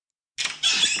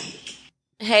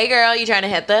Hey girl, you trying to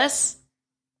hit this?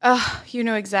 You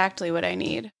know exactly what I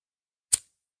need.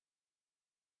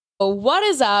 What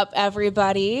is up,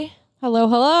 everybody?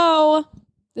 Hello.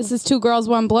 This is Two Girls,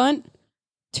 One Blunt.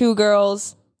 2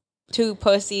 girls, 2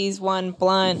 pussies, 1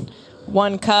 blunt,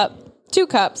 1 cup, 2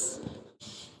 cups.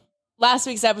 Last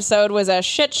week's episode was a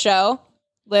shit show,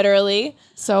 literally.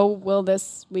 So will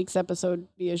this week's episode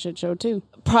be a shit show too?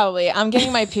 Probably. I'm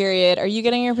getting my period. Are you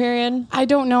getting your period? I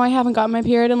don't know. I haven't got my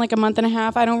period in like a month and a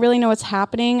half. I don't really know what's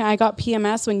happening. I got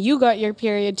PMS when you got your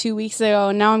period 2 weeks ago,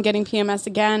 and now I'm getting PMS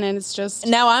again, and it's just...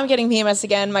 Now I'm getting PMS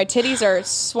again. My titties are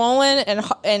swollen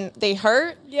and they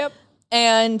hurt. Yep.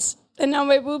 And now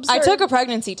my boobs I hurt. took a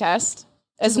pregnancy test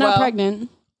as well. Not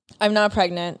pregnant. I'm not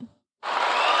pregnant.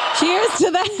 Cheers to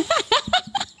that.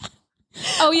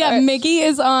 Oh, yeah. Mickey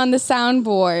is on the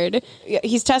soundboard.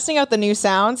 He's testing out the new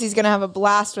sounds. He's going to have a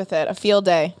blast with it, a field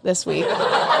day this week.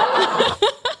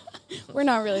 We're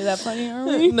not really that funny, are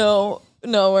we? No,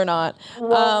 we're not.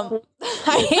 But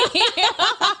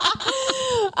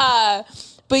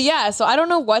yeah, so I don't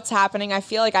know what's happening. I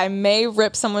feel like I may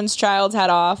rip someone's child's head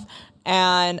off.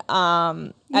 And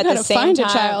at the same find time, a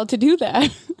child to do that.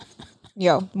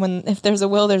 if there's a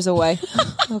will, there's a way.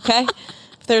 Okay?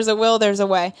 If there's a will, there's a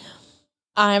way.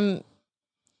 I'm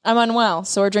unwell,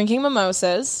 so we're drinking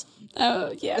mimosas.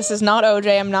 Oh, yeah. This is not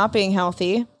OJ. I'm not being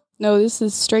healthy. No, this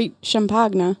is straight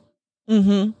champagne.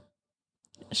 Mm-hmm.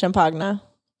 Champagne.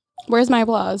 Where's my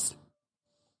applause?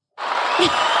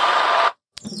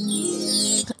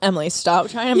 Emily, stop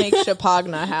trying to make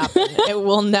champagne happen. It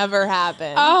will never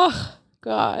happen. Oh,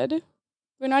 God.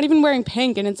 We're not even wearing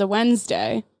pink, and it's a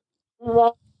Wednesday.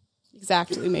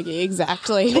 Exactly, Mickey.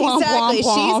 Exactly. Exactly. Womp, womp,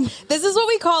 womp. This is what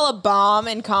we call a bomb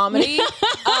in comedy.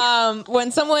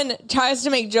 When someone tries to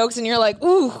make jokes and you're like,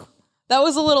 ooh, that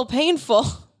was a little painful.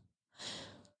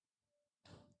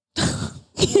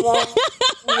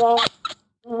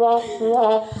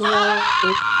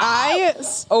 I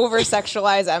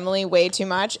over-sexualize Emily way too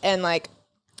much, and like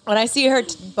when I see her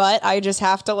butt, I just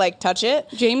have to like touch it.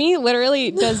 Jamie literally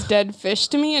does dead fish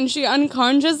to me, and she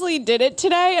unconsciously did it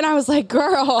today, and I was like,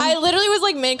 girl. I literally was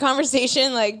like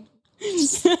mid-conversation, like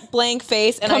blank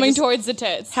face, and coming I just towards the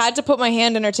tits. had to put my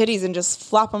hand in her titties and just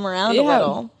flop them around a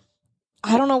little.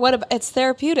 I don't know what it's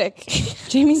therapeutic.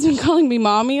 Jamie's been calling me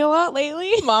mommy a lot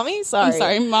lately. Mommy? Sorry. I'm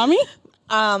sorry, mommy?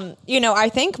 I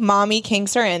think mommy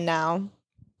kinks are in now.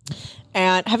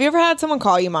 And have you ever had someone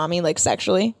call you mommy, like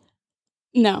sexually?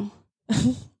 No.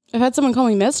 I've had someone call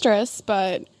me mistress,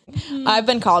 but... I've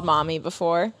been called mommy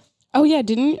before. Oh, yeah,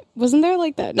 wasn't there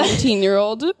like that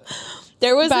 19-year-old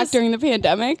There was back during the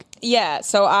pandemic? Yeah,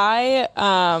 so I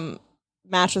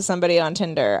matched with somebody on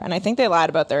Tinder, and I think they lied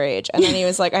about their age. And then he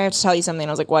was like, I have to tell you something. And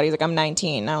I was like, what? He's like, I'm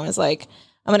 19. And I was like,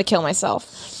 I'm going to kill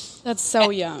myself. That's so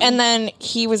young. And then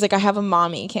he was like, I have a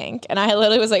mommy kink. And I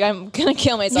literally was like, I'm going to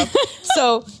kill myself.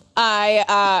 So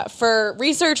I, for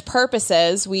research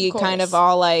purposes, we kind of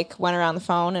all like went around the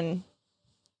phone and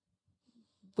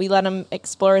we let him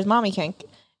explore his mommy kink.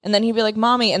 And then he'd be like,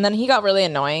 mommy. And then he got really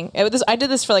annoying. I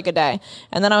did this for like a day.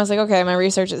 And then I was like, okay, my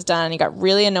research is done. And he got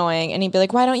really annoying. And he'd be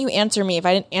like, why don't you answer me if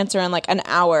I didn't answer in like an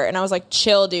hour? And I was like,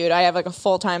 chill, dude. I have like a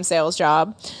full-time sales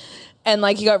job. And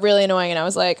like he got really annoying. And I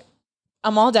was like,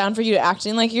 I'm all down for you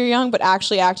acting like you're young, but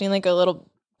actually acting like a little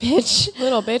bitch.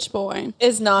 Little bitch boy.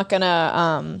 Is not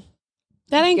gonna,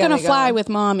 that ain't gonna fly going. with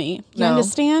mommy. You No.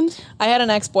 understand? I had an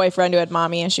ex-boyfriend who had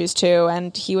mommy issues too,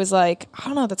 and he was like, I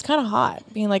don't know, that's kind of hot,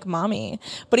 being like mommy.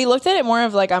 But he looked at it more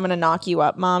of like, I'm gonna knock you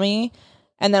up, mommy.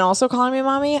 And then also calling me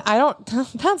mommy,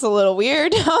 that's a little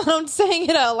weird. I'm saying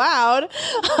it out loud.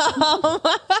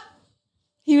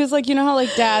 He was like, you know how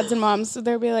like dads and moms,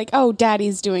 they'll be like, oh,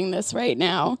 daddy's doing this right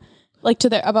now. Like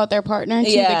about their partner to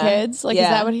the kids. Like, is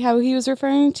that how he was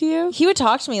referring to you? He would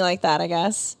talk to me like that, I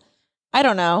guess. I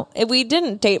don't know. We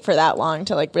didn't date for that long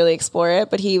to like really explore it,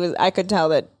 but I could tell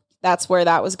that that's where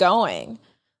that was going,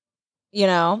 you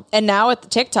know? And now with the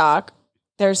TikTok,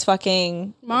 there's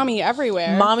fucking mommy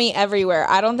everywhere. Mommy everywhere.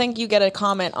 I don't think you get a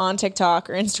comment on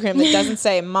TikTok or Instagram that doesn't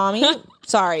say mommy,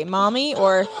 mommy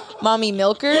or mommy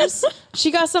milkers. She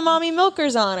got some mommy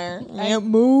milkers on her.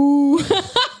 Moo.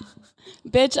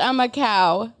 Bitch, I'm a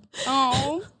cow.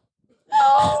 Oh.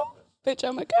 Oh. Bitch,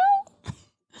 I'm a cow.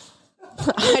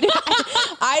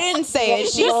 I didn't say it.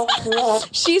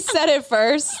 She said it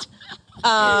first.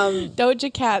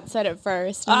 Doja Cat said it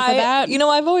first. And for that,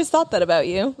 I've always thought that about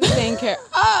you. we didn't care.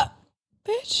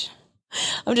 Bitch.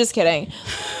 I'm just kidding.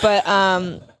 But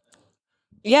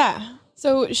yeah.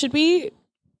 So should we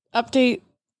update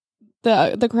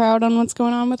the crowd on what's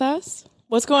going on with us?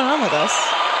 What's going on with us?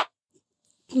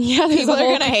 Yeah, People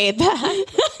are gonna hate that.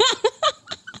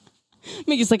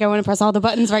 He's like, I want to press all the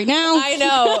buttons right now. I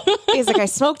know. He's like, I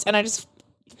smoked and I just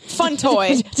fun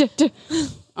toy.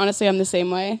 Honestly, I'm the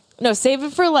same way. No, save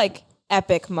it for like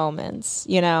epic moments,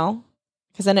 you know,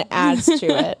 because then it adds to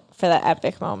it for that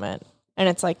epic moment, and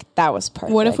it's like that was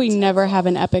perfect. What if we never have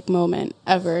an epic moment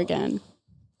ever again?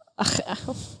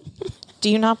 Do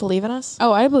you not believe in us?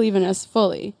 Oh, I believe in us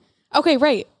fully. Okay,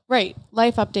 right.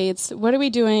 Life updates. What are we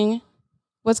doing?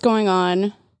 What's going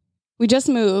on? We just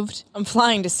moved. I'm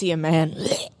flying to see a man.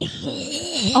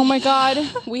 Oh my God.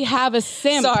 We have a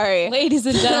simp. Sorry. Ladies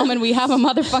and gentlemen, we have a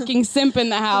motherfucking simp in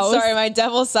the house. Sorry, my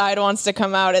devil side wants to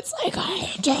come out. It's like, I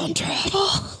am done trouble.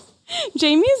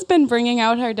 Jamie's been bringing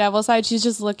out her devil side. She's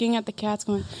just looking at the cats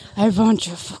going, I want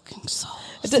your fucking soul.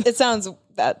 It sounds,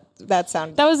 that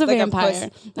sounded That was a like vampire.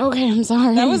 Okay, I'm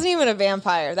sorry. That wasn't even a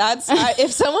vampire.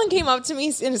 If someone came up to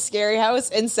me in a scary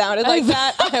house and sounded like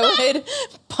that, I would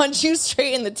punch you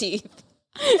straight in the teeth. In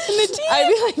the teeth?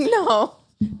 I'd be like, no.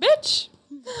 Bitch.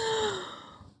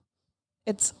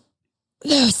 It's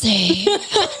Lucy.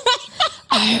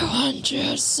 I want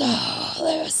your soul,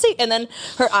 Lucy. And then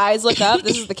her eyes look up.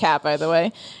 This is the cat, by the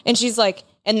way. And she's like,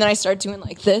 and then I start doing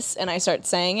like this, and I start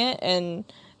saying it, and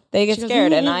they get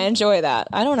scared, and I enjoy that.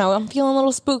 I don't know. I'm feeling a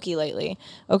little spooky lately.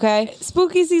 Okay?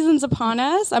 Spooky season's upon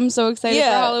us. I'm so excited for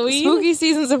Halloween. Spooky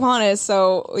season's upon us,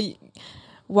 so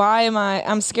why am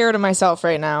I'm scared of myself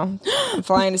right now. I'm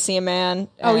flying to see a man.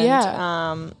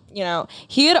 And, you know,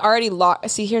 he had already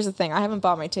see, here's the thing. I haven't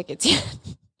bought my tickets yet.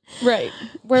 Right.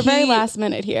 We're very last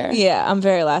minute here. Yeah, I'm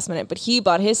very last minute, but he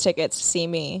bought his tickets to see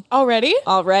me. Already?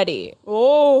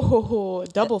 Oh,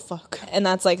 double fuck. And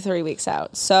that's like 3 weeks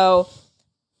out. So,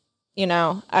 you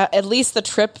know, at least the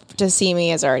trip to see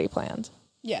me is already planned.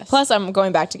 Yes. Plus, I'm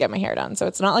going back to get my hair done, so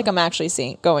it's not like I'm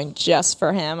actually going just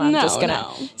for him. I'm just gonna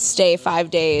stay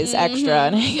 5 days extra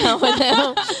and hang out with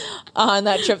him on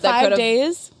that trip. 5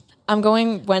 days. I'm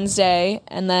going Wednesday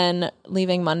and then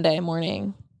leaving Monday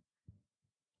morning.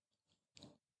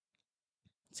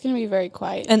 It's gonna be very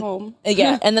quiet at home.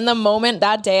 Yeah, and then the moment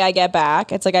that day I get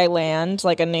back, it's like I land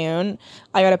like at noon.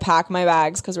 I gotta pack my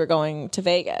bags because we're going to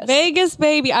Vegas. Vegas,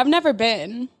 baby. I've never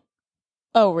been.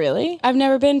 Oh, really? I've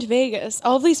never been to Vegas.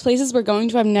 All of these places we're going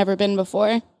to, I've never been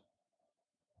before.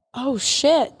 Oh,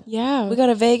 shit. Yeah. We got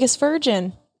a Vegas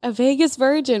virgin. A Vegas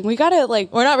virgin. We gotta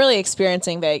we're not really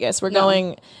experiencing Vegas. We're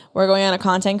going on a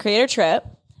content creator trip,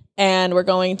 and we're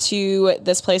going to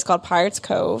this place called Pirates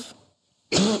Cove.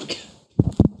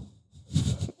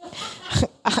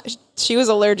 She was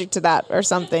allergic to that or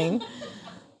something.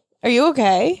 Are you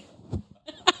okay?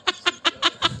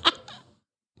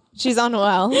 She's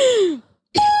unwell.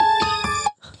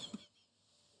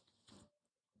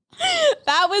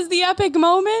 That was the epic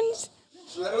moment.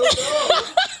 I don't know.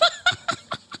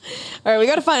 All right, we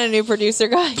got to find a new producer,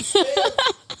 guys.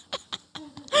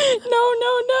 No.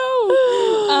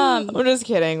 I'm just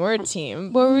kidding. We're a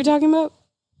team. What were we talking about?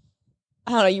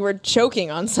 I don't know. You were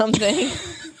choking on something.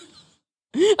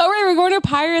 Oh, right. We're going to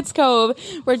Pirates Cove.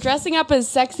 We're dressing up as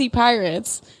sexy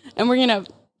pirates, and we're going to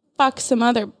fuck some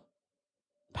other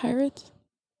pirates.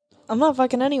 I'm not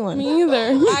fucking anyone. Me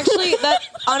either. Actually,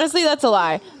 honestly, that's a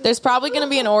lie. There's probably going to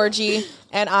be an orgy,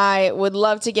 and I would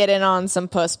love to get in on some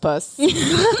puss. Please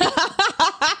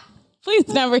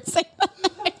never say that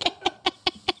again.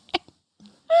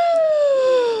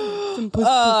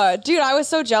 Dude, I was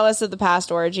so jealous of the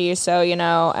past orgy. So, you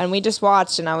know, and we just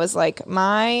watched, and I was like,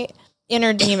 my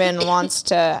inner demon wants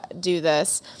to do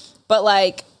this. But,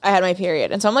 like, I had my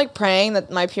period. And so I'm, like, praying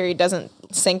that my period doesn't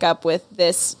sync up with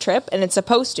this trip, and it's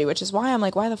supposed to, which is why I'm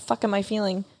like, why the fuck am I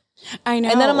feeling? I know.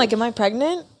 And then I'm like, am I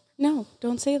pregnant? No,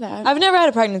 don't say that. I've never had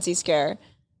a pregnancy scare.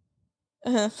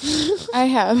 I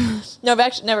have. No, I've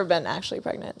actually never been actually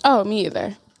pregnant. Oh, me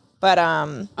either. But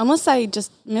unless I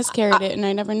just miscarried it and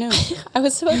I never knew. I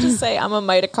was about to say I'm a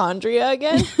mitochondria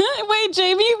again. Wait,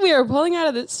 Jamie, we were pulling out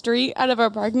of the street, out of our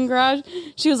parking garage.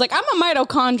 She was like, I'm a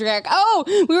mitochondriac. Oh,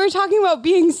 we were talking about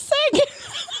being sick.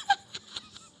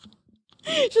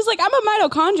 She was like, I'm a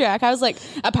mitochondriac. I was like,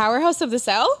 a powerhouse of the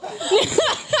cell?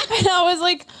 And I was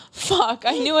like, fuck,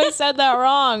 I knew I said that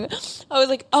wrong. I was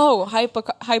like, oh,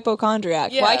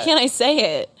 hypochondriac. Yeah. Why can't I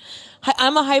say it?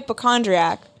 I'm a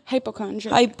hypochondriac.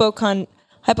 Hypochondriac.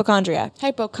 Hypochondriac.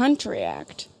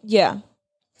 Yeah,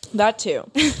 that too.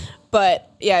 But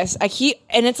yes,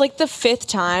 and it's like the 5th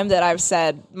time that I've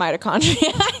said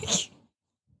mitochondriac.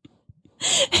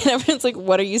 And everyone's like,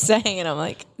 what are you saying? And I'm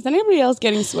like, is anybody else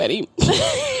getting sweaty?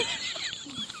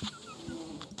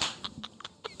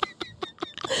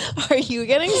 Are you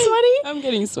getting sweaty? I'm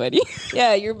getting sweaty.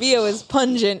 Yeah, your BO is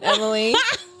pungent, Emily.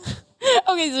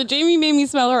 Okay, so Jamie made me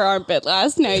smell her armpit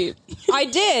last night. I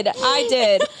did.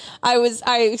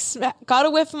 I got a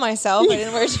whiff of myself. I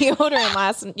didn't wear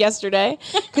deodorant yesterday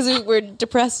because we were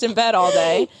depressed in bed all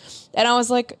day. And I was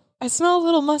like, I smell a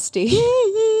little musty.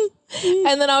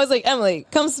 And then I was like, Emily,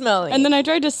 come smell me. And then I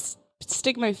tried to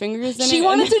stick my fingers in it. She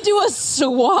wanted to do a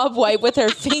swab wipe with her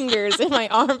fingers in my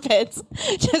armpits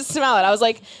to smell it. I was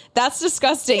like, that's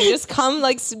disgusting. Just come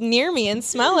like near me and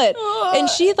smell it. And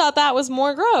she thought that was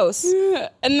more gross.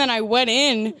 And then I went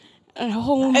in and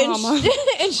mama.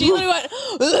 And she literally went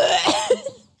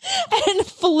and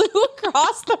flew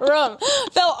across the room,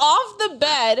 fell off the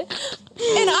bed.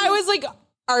 And I was like,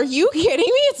 are you kidding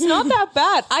me? It's not that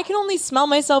bad. I can only smell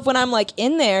myself when I'm like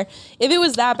in there. If it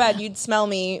was that bad, you'd smell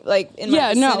me like in my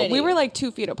vicinity. No, we were like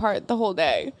 2 feet apart the whole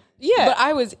day. Yeah. But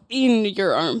I was in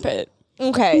your armpit.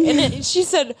 Okay. And she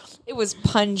said it was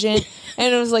pungent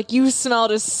and it was like, you smell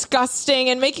disgusting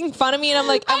and making fun of me. And I'm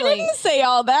like, Emily, I didn't say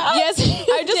all that. Yes,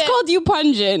 I just called you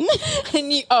pungent.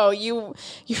 And you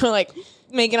were like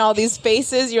making all these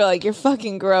faces. You're like, you're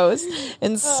fucking gross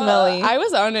and smelly. I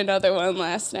was on another one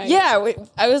last night. Yeah.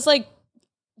 I was like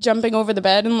jumping over the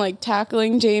bed and like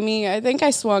tackling Jamie. I think I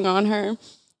swung on her.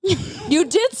 You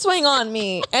did swing on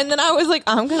me. And then I was like,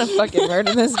 I'm going to fucking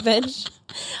murder this bitch.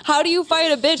 How do you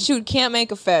fight a bitch who can't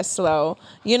make a fist, though?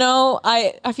 You know,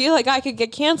 I feel like I could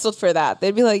get canceled for that.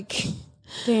 They'd be like,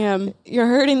 damn, you're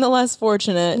hurting the less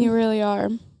fortunate. You really are.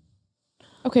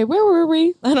 Okay, where were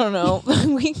we? I don't know.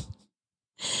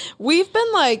 We've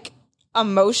been like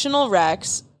emotional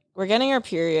wrecks. We're getting our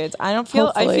periods. I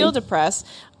feel depressed.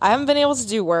 I haven't been able to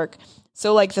do work.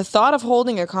 So like the thought of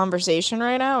holding a conversation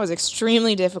right now is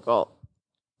extremely difficult.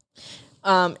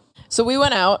 So we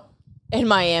went out in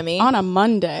Miami on a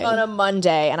Monday,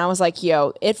 and I was like,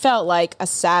 yo, it felt like a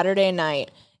Saturday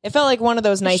night. It felt like one of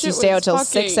those nights you stay out till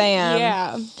 6 a.m.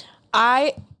 Yeah.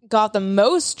 I got the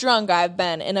most drunk I've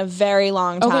been in a very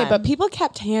long time. Okay, but people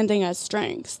kept handing us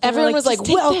drinks. Everyone was like,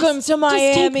 welcome to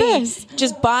Miami.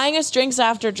 Just buying us drinks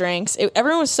after drinks.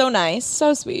 Everyone was so nice.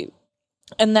 So sweet.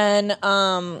 And then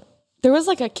there was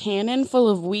like a cannon full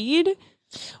of weed.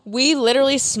 We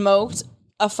literally smoked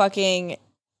a fucking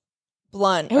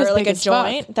blunt or like a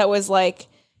joint that was like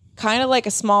kind of like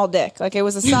a small dick. Like it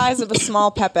was the size of a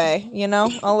small Pepe, you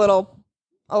know? A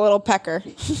little pecker.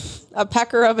 A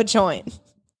pecker of a joint.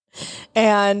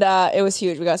 And it was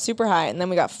huge. We got super high and then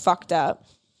we got fucked up.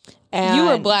 And you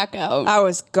were blackout. I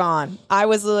was gone. I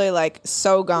was literally like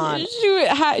so gone.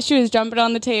 She was jumping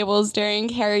on the tables during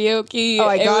karaoke. Oh,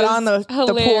 I got on the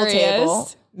pool table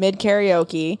mid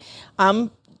karaoke.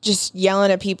 I'm just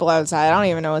yelling at people outside. I don't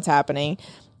even know what's happening.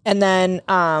 And then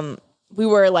we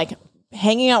were like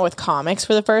hanging out with comics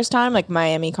for the first time, like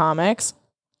Miami comics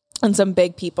and some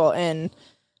big people in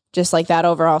just like that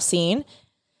overall scene.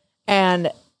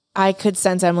 And I could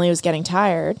sense Emily was getting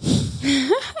tired.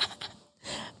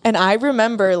 And I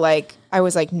remember like, I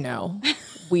was like, no,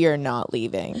 we are not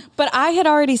leaving. But I had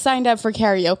already signed up for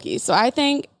karaoke. So I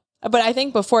think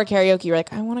before karaoke, you were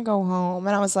like, I want to go home.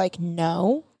 And I was like,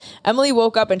 no. Emily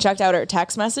woke up and checked out her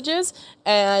text messages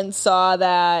and saw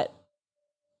that.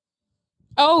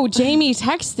 Oh, Jamie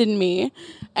texted me.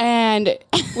 And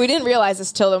we didn't realize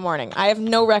this till the morning. I have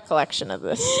no recollection of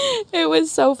this. It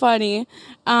was so funny.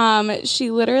 She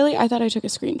literally, I thought I took a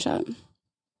screenshot.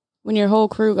 When your whole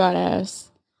crew got ass.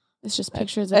 It's just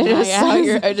pictures of my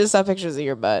ass. I just saw pictures of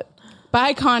your butt.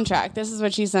 By contract, this is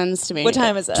what she sends to me. What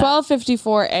time is it?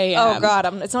 12:54 a.m. Oh, God.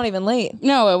 It's not even late.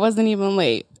 No, it wasn't even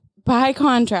late. By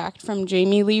contract from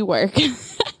Jamie Lee Work,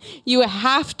 you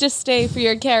have to stay for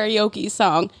your karaoke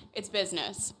song. It's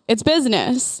business. It's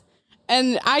business.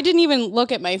 And I didn't even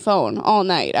look at my phone all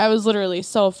night. I was literally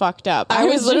so fucked up. I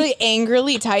was literally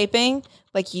angrily typing,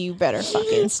 like, you better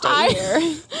fucking stay here.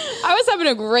 I was having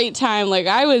a great time. Like,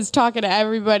 I was talking to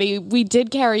everybody. We did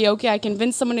karaoke. I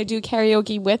convinced someone to do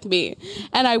karaoke with me.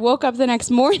 And I woke up the next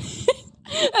morning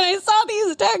and I saw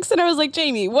these texts and I was like,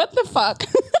 Jamie, what the fuck?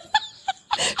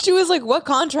 She was like, what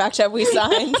contract have we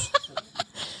signed?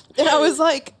 And I was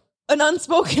like, an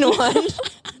unspoken one.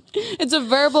 It's a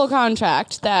verbal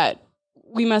contract that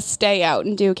we must stay out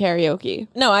and do karaoke.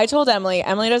 No, I told Emily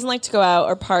doesn't like to go out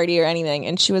or party or anything.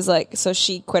 And she was like, so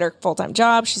she quit her full-time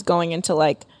job. She's going into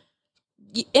like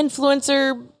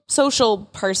influencer, social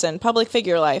person, public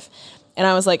figure life. And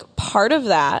I was like, part of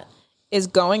that is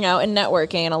going out and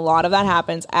networking. And a lot of that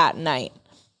happens at night.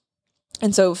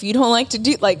 And so if you don't like to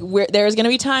do, like, there's going to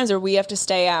be times where we have to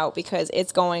stay out because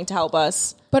it's going to help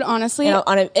us But honestly,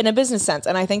 in a business sense.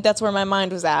 And I think that's where my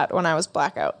mind was at when I was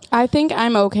blackout. I think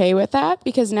I'm okay with that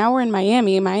because now we're in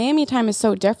Miami. Miami time is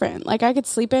so different. Like I could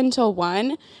sleep in till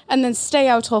 1 and then stay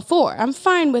out till 4. I'm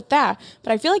fine with that.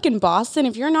 But I feel like in Boston,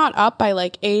 if you're not up by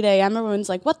like 8 a.m., everyone's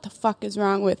like, what the fuck is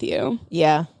wrong with you?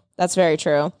 Yeah, that's very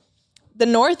true. The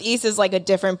Northeast is like a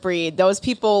different breed. Those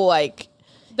people as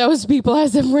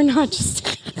if we're not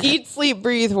just eat, sleep,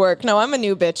 breathe, work. No, I'm a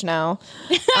new bitch now.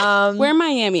 We're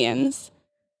Miamians.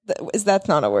 That's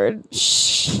not a word.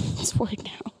 Shh, it's a word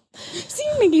now. See,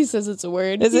 Mickey says it's a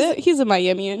word. Is it? He's a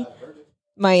Miamian.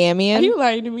 Miamian? Are you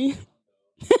lying to me?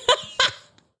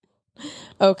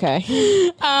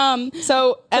 Okay.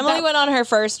 So Emily went on her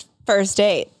first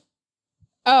date.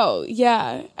 Oh,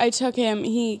 yeah. I took him.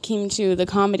 He came to the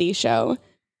comedy show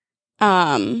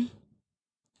that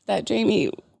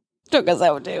Jamie took us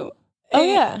out to. Oh,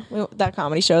 yeah. That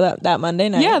comedy show that Monday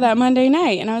night. Yeah, that Monday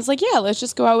night. And I was like, yeah, let's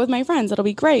just go out with my friends. It'll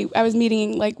be great.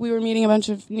 We were meeting a bunch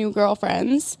of new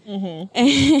girlfriends. Mm-hmm.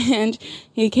 And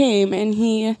he came and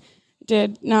he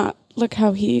did not look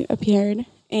how he appeared.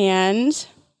 And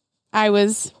I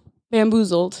was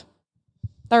bamboozled,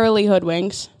 thoroughly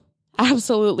hoodwinked,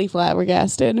 absolutely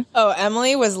flabbergasted. Oh,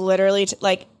 Emily was literally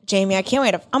like, Jamie, I can't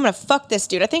wait. I'm going to fuck this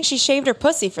dude. I think she shaved her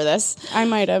pussy for this. I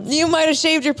might have. You might have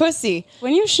shaved your pussy.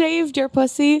 When you shaved your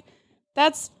pussy,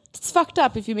 it's fucked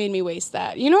up if you made me waste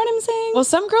that. You know what I'm saying? Well,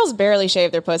 some girls barely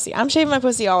shave their pussy. I'm shaving my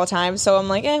pussy all the time, so I'm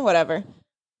like, whatever.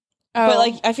 Oh. But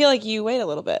like, I feel like you wait a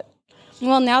little bit.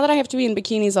 Well, now that I have to be in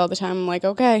bikinis all the time, I'm like,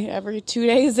 okay, every 2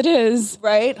 days it is.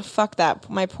 Right? Fuck that.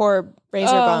 My poor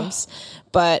razor bumps.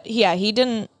 But yeah, he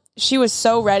didn't. She was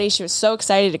so ready. She was so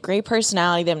excited. A great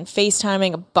personality. They've been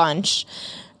FaceTiming a bunch.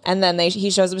 And then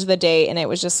he shows up to the date, and it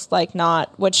was just like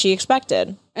not what she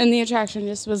expected. And the attraction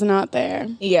just was not there.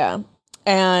 Yeah.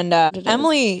 And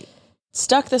Emily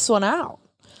stuck this one out.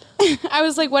 I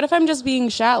was like, what if I'm just being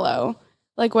shallow?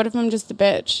 Like, what if I'm just a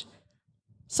bitch?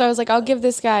 So I was like, I'll give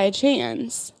this guy a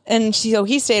chance. And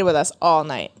he stayed with us all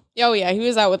night. Oh, yeah, he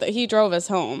was out with it. He drove us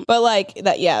home. But, like,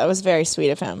 it was very sweet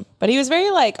of him. But he was very,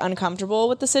 like, uncomfortable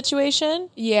with the situation.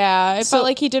 Yeah, it felt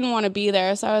like he didn't want to be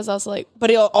there. So I was also like... But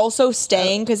he also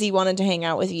staying because he wanted to hang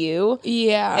out with you.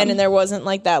 Yeah. And then there wasn't,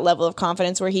 like, that level of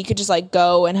confidence where he could just, like,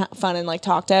 go and have fun and, like,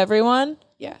 talk to everyone.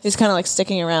 Yeah. He's kind of, like,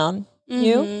 sticking around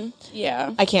you.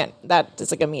 Yeah. I can't...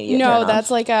 That's, like, immediate No, that's,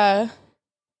 like,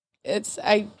 It's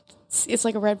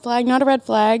like a red flag. Not a red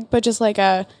flag, but just, like,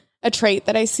 a trait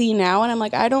that I see now, and I'm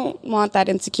like, I don't want that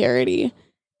insecurity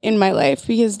in my life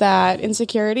because that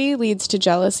insecurity leads to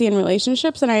jealousy in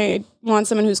relationships, and I want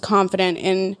someone who's confident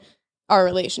in our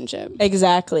relationship.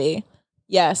 Exactly.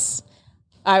 Yes.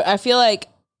 I feel like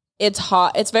it's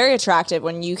hot. It's very attractive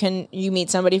when you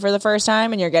meet somebody for the first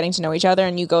time and you're getting to know each other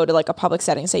and you go to like a public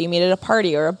setting. Say you meet at a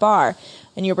party or a bar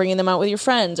and you're bringing them out with your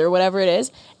friends or whatever it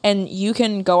is, and you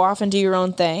can go off and do your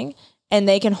own thing. And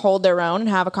they can hold their own and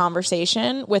have a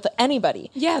conversation with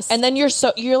anybody. Yes. And then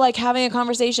you're like having a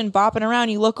conversation, bopping around.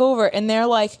 You look over and they're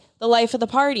like the life of the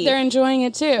party. They're enjoying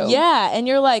it too. Yeah. And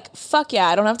you're like, fuck yeah,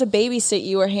 I don't have to babysit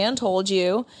you or handhold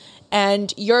you.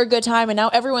 And you're a good time. And now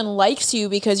everyone likes you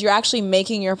because you're actually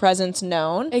making your presence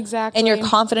known. Exactly. And you're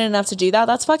confident enough to do that.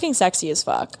 That's fucking sexy as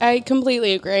fuck. I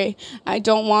completely agree. I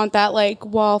don't want that like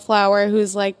wallflower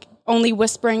who's like only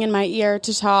whispering in my ear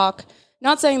to talk.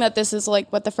 Not saying that this is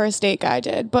like what the first date guy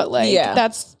did, but like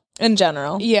that's in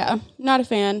general. Yeah, not a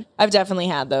fan. I've definitely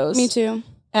had those. Me too.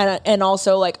 And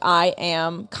also like I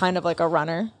am kind of like a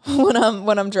runner when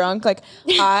I'm drunk. Like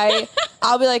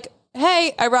I'll be like,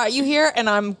 hey, I brought you here, and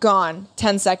I'm gone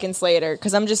 10 seconds later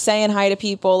because I'm just saying hi to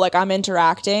people. Like I'm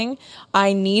interacting.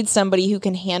 I need somebody who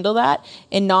can handle that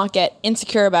and not get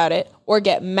insecure about it or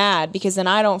get mad because then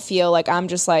I don't feel like I'm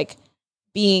just like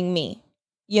being me.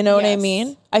 You know what I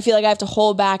mean? I feel like I have to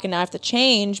hold back and I have to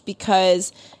change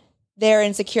because they're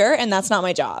insecure and that's not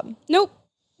my job. Nope.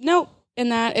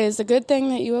 And that is a good thing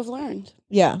that you have learned.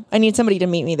 Yeah. I need somebody to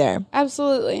meet me there.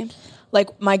 Absolutely.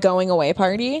 Like my going away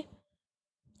party.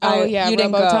 Oh, yeah. You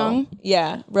didn't go. Robotongue.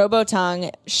 Yeah.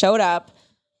 Robotongue showed up.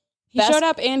 He showed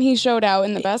up and he showed out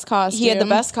in the best costume. He had the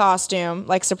best costume,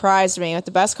 like surprised me with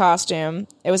the best costume.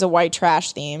 It was a white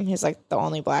trash theme. He's like the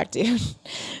only black dude.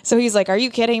 So he's like, are you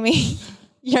kidding me?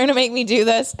 You're going to make me do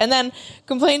this? And then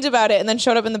complained about it and then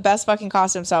showed up in the best fucking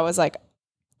costume. So I was like,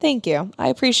 thank you. I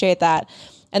appreciate that.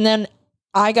 And then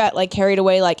I got like carried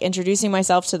away, like introducing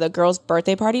myself to the girl's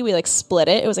birthday party. We like split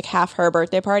it. It was like half her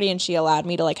birthday party and she allowed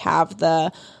me to like have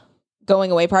the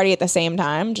going away party at the same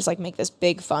time. Just like make this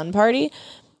big fun party.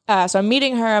 So I'm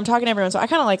meeting her. I'm talking to everyone. So I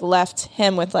kind of like left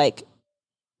him with like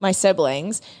my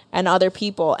siblings and other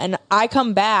people. And I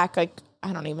come back like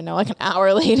I don't even know, like an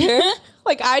hour later.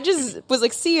 Like I just was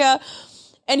like, see ya.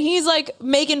 And he's like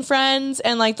making friends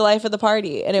and like the life of the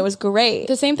party. And it was great.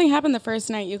 The same thing happened the first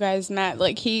night you guys met.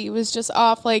 Like he was just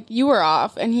off, like you were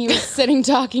off, and he was sitting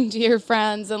talking to your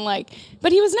friends and like,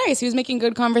 but he was nice. He was making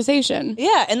good conversation.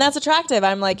 Yeah. And that's attractive.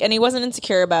 I'm like, and he wasn't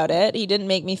insecure about it. He didn't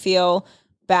make me feel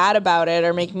bad about it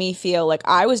or make me feel like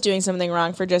I was doing something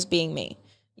wrong for just being me.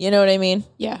 You know what I mean?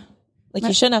 Yeah. Like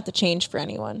you shouldn't have to change for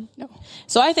anyone. No.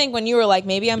 So I think when you were like,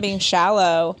 maybe I'm being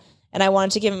shallow and I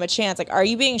wanted to give him a chance, like, are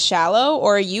you being shallow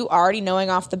or are you already knowing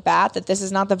off the bat that this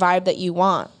is not the vibe that you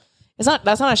want?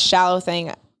 That's not a shallow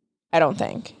thing, I don't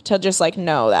think, to just like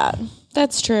know that.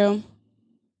 That's true.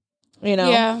 You know?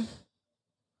 Yeah.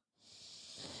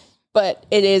 But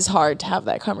it is hard to have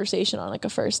that conversation on like a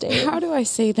first date. How do I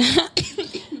say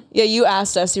that? Yeah, you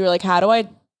asked us, you were like, how do I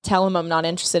tell him I'm not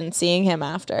interested in seeing him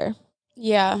after?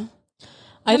 Yeah.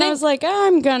 I was like,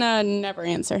 I'm gonna never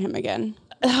answer him again.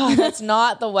 Oh, that's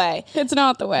not the way. It's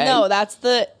not the way. No, that's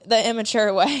the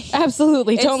immature way.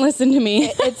 Absolutely. Don't listen to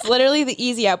me. It's literally the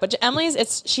easy out. But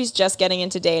Emily's, she's just getting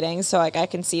into dating, so like I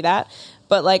can see that.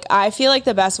 But like I feel like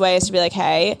the best way is to be like,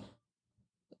 hey,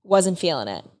 wasn't feeling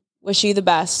it. Wish you the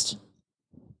best.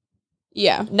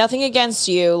 Yeah. Nothing against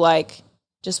you. Like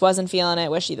just wasn't feeling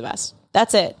it. Wish you the best.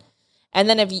 That's it. And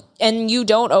then and you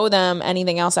don't owe them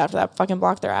anything else after that. Fucking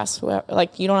block their ass.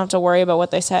 Like you don't have to worry about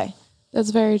what they say.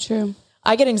 That's very true.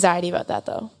 I get anxiety about that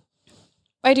though.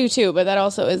 I do too, but that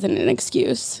also isn't an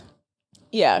excuse.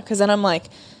 Yeah, because then I'm like,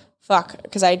 fuck,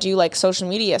 because I do like social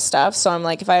media stuff. So I'm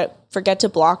like, if I forget to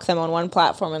block them on one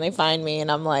platform and they find me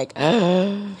and I'm like,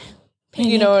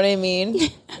 you know what I mean?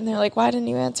 And they're like, why didn't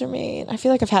you answer me? And I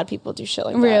feel like I've had people do shit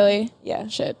like that. Really? Yeah.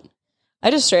 Shit. I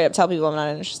just straight up tell people I'm not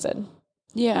interested.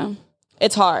 Yeah.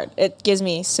 It's hard. It gives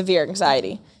me severe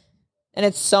anxiety. And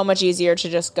it's so much easier to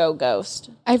just go ghost.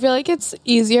 I feel like it's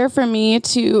easier for me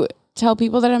to tell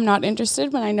people that I'm not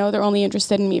interested when I know they're only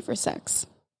interested in me for sex.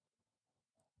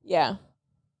 Yeah.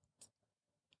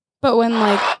 But when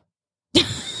like...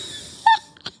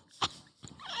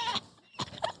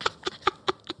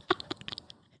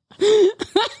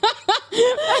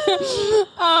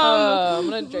 I'm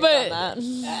going to drink on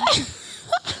that.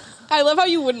 I love how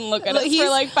you wouldn't look at us for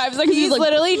like 5 seconds. He's like,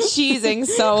 literally cheesing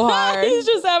so hard. He's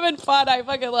just having fun. I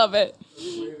fucking love it.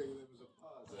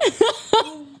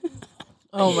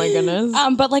 Oh my goodness.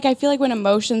 But like I feel like when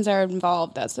emotions are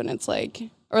involved, that's when it's like,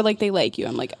 or like they like you.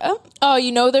 I'm like, oh,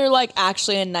 you know they're like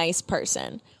actually a nice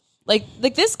person. Like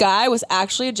this guy was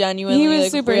actually a genuinely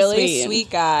like super really sweet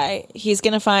guy. He's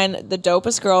gonna find the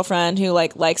dopest girlfriend who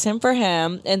like likes him for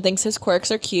him and thinks his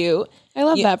quirks are cute. I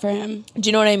love that for him. Do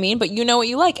you know what I mean? But you know what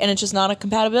you like, and it's just not a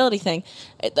compatibility thing.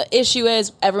 The issue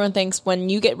is everyone thinks when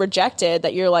you get rejected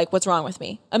that you're like, what's wrong with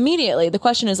me? Immediately, the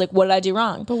question is like, what did I do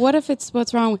wrong? But what if it's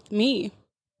what's wrong with me?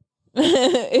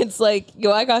 It's like,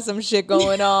 yo, I got some shit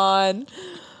going on.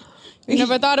 You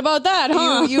never thought about that,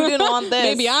 huh? You didn't want this.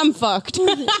 Maybe I'm fucked.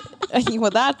 Well,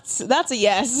 that's a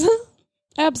yes.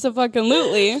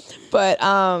 Absolutely. But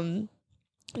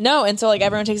no, and so like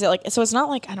everyone takes it like, so it's not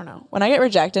like, I don't know. When I get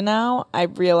rejected now, I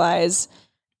realize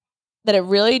that it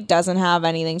really doesn't have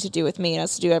anything to do with me. It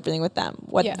has to do everything with them.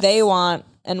 What they want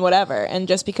and whatever. And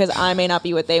just because I may not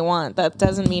be what they want, that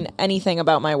doesn't mean anything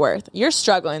about my worth. You're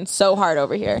struggling so hard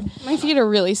over here. My feet are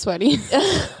really sweaty.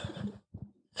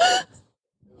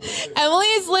 Emily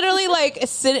is literally like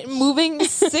moving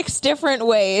 6 different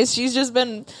ways. She's just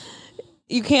been,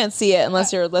 you can't see it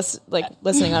unless you're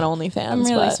listening on OnlyFans. I'm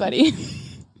really sweaty.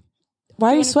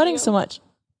 Why are you sweating so much?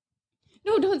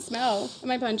 No, don't smell.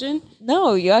 Am I punching?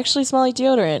 No, you actually smell like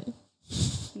deodorant.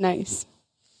 Nice.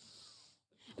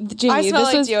 Jamie, I smell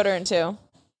like deodorant too.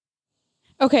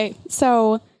 Okay,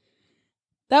 so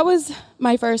that was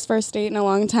my first date in a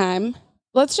long time.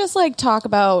 Let's just like talk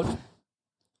about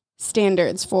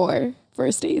standards for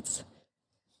first dates.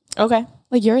 Okay.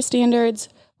 Like your standards,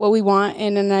 what we want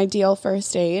in an ideal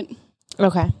first date.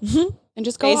 Okay. And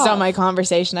just go based off. on my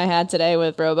conversation I had today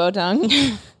with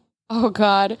Robotongue. Oh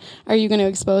God. Are you going to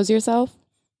expose yourself?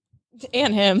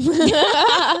 And him.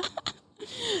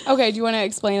 Okay, do you want to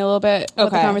explain a little bit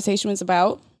what the conversation was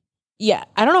about? Yeah,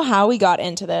 I don't know how we got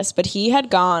into this, but he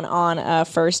had gone on a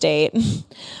first date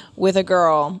with a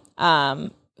girl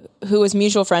who was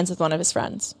mutual friends with one of his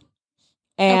friends.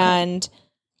 And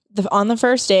on the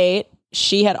first date,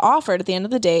 she had offered at the end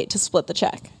of the date to split the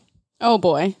check. Oh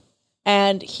boy.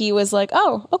 And he was like,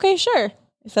 oh, okay, sure.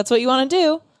 If that's what you want to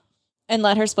do. And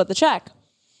let her split the check.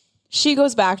 She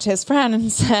goes back to his friend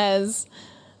and says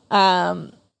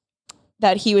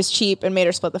that he was cheap and made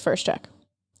her split the first check.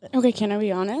 Okay, can I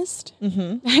be honest?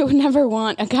 Mm-hmm. I would never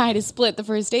want a guy to split the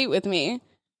first date with me.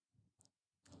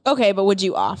 Okay, but would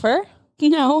you offer?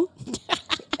 No.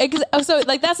 So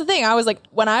like that's the thing. I was like,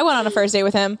 when I went on a first date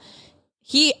with him,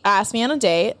 he asked me on a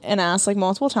date and asked like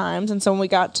multiple times. And so when we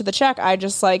got to the check, I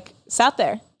just like sat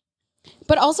there.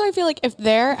 But also I feel like if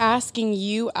they're asking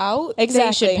you out,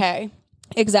 they should pay.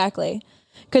 Exactly.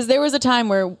 Because there was a time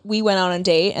where we went on a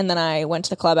date and then I went to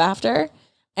the club after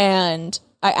and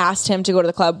I asked him to go to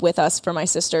the club with us for my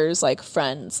sister's like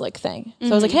friends like thing. So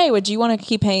I was like, hey, would you want to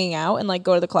keep hanging out and like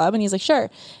go to the club? And he's like, sure.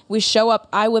 We show up.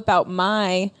 I whip out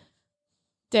my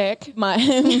dick. My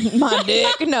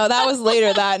dick. No, that was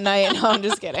later that night. No, I'm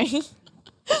just kidding.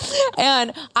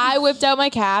 And I whipped out my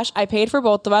cash. I paid for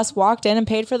both of us, walked in and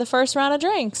paid for the first round of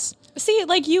drinks. See,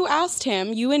 like you asked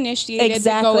him, you initiated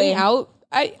the going out.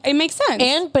 It makes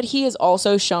sense. But he has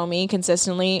also shown me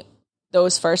consistently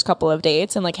those first couple of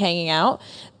dates and like hanging out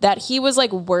that he was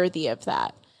like worthy of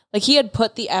that. Like he had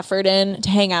put the effort in to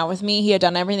hang out with me. He had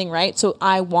done everything right. So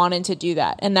I wanted to do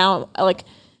that. And now like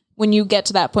when you get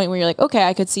to that point where you're like, okay,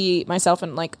 I could see myself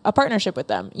in like a partnership with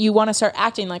them. You want to start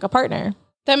acting like a partner.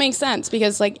 That makes sense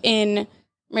because like in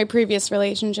my previous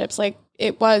relationships, like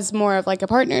it was more of like a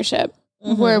partnership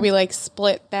where we like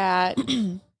split that.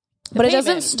 But it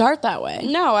doesn't start that way.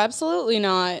 No, absolutely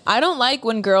not. I don't like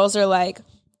when girls are like,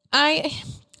 I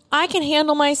can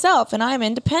handle myself and I'm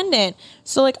independent.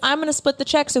 So like I'm going to split the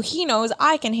check so he knows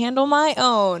I can handle my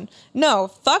own. No,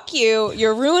 fuck you.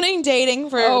 You're ruining dating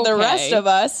for the rest of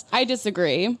us. I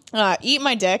disagree. Eat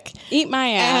my dick. Eat my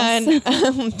ass.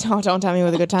 And don't tell me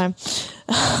with a good time.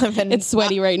 It's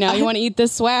sweaty right now. You want to eat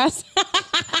this swass?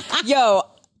 Yo,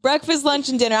 breakfast, lunch,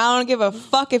 and dinner. I don't give a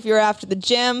fuck if you're after the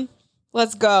gym.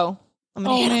 Let's go.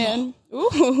 Man.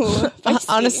 Ooh.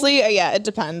 Honestly, yeah, it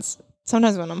depends.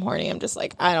 Sometimes when I'm horny, I'm just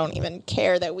like, I don't even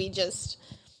care that we just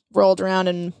rolled around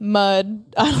in mud.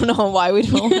 I don't know why we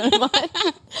rolled around in mud.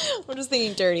 We're just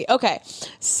thinking dirty. Okay.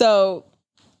 So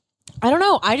I don't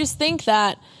know. I just think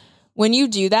that when you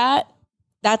do that,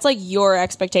 that's like your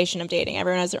expectation of dating.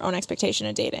 Everyone has their own expectation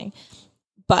of dating.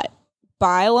 But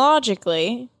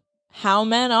biologically, how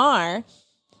men are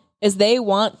is they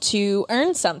want to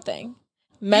earn something.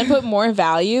 Men put more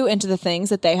value into the things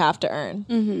that they have to earn.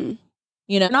 Mm-hmm.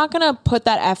 You know, they're not going to put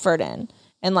that effort in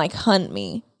and like hunt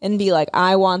me and be like,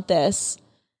 I want this.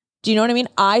 Do you know what I mean?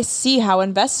 I see how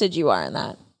invested you are in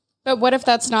that. But what if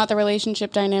that's not the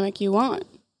relationship dynamic you want?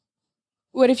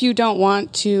 What if you don't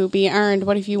want to be earned?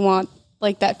 What if you want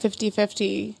like that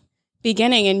 50-50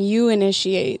 beginning and you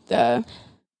initiate the...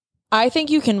 I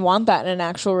think you can want that in an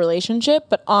actual relationship,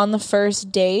 but on the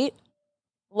first date,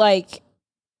 like...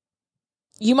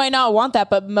 You might not want that,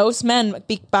 but most men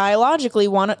biologically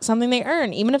want something they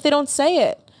earn, even if they don't say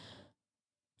it.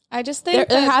 I just think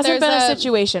there hasn't been a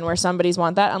situation where somebody's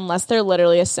want that unless they're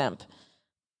literally a simp.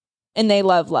 And they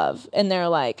love. And they're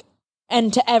like,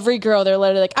 and to every girl, they're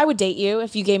literally like, I would date you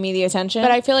if you gave me the attention. But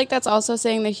I feel like that's also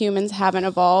saying that humans haven't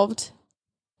evolved.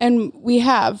 And we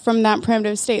have from that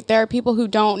primitive state. There are people who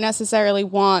don't necessarily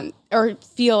want or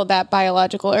feel that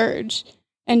biological urge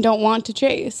and don't want to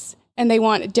chase. And they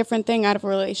want a different thing out of a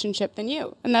relationship than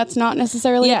you. And that's not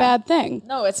necessarily a bad thing.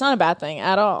 No, it's not a bad thing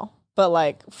at all. But,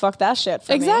 like, fuck that shit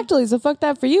for me. Exactly. So fuck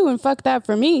that for you and fuck that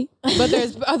for me. But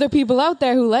there's other people out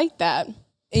there who like that.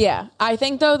 Yeah. I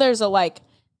think, though, there's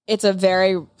it's a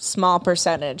very small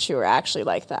percentage who are actually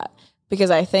like that.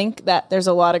 Because I think that there's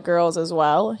a lot of girls as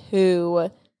well who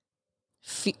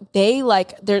they're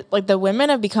like the women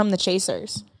have become the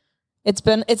chasers.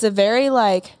 It's a very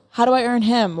like, how do I earn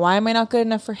him? Why am I not good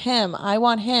enough for him? I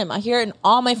want him. I hear it in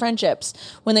all my friendships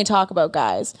when they talk about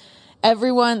guys.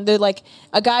 Everyone, they're like,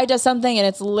 a guy does something and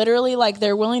it's literally like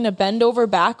they're willing to bend over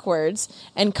backwards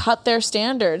and cut their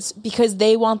standards because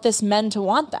they want this man to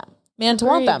want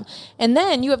them. And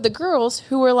then you have the girls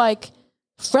who are like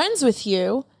friends with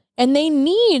you and they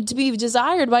need to be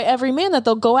desired by every man that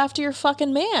they'll go after your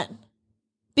fucking man.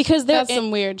 Because that's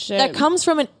some weird shit. That comes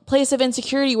from a place of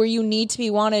insecurity where you need to be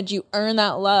wanted. You earn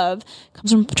that love.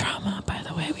 Comes from trauma, by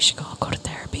the way. We should go to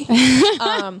therapy.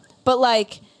 But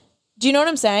like, do you know what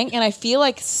I'm saying? And I feel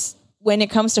like when it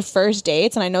comes to first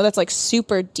dates, and I know that's like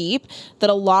super deep, that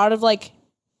a lot of like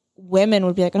women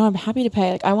would be like, oh, I'm happy to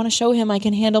pay. Like, I want to show him I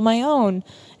can handle my own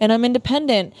and I'm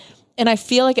independent. And I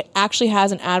feel like it actually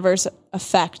has an adverse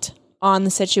effect on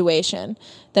the situation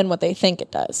than what they think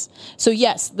it does. So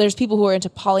yes, there's people who are into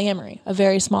polyamory, a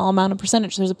very small amount of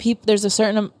percentage. There's a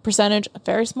certain percentage, a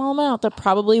very small amount that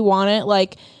probably want it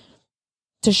like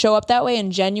to show up that way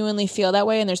and genuinely feel that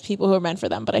way. And there's people who are meant for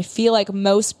them. But I feel like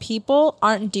most people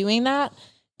aren't doing that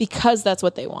because that's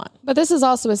what they want. But this is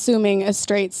also assuming a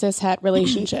straight cis het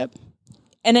relationship.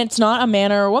 And it's not a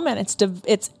man or a woman.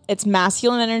 It's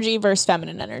masculine energy versus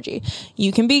feminine energy.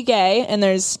 You can be gay, and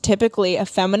there's typically a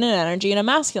feminine energy and a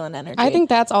masculine energy. I think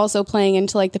that's also playing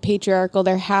into like the patriarchal.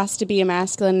 There has to be a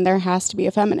masculine, and there has to be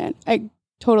a feminine. I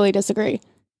totally disagree.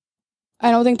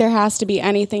 I don't think there has to be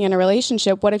anything in a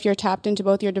relationship. What if you're tapped into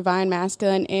both your divine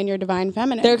masculine and your divine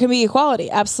feminine? There can be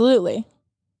equality. Absolutely.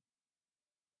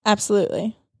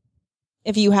 Absolutely.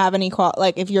 If you have an equal,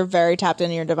 like if you're very tapped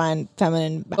into your divine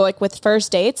feminine, like with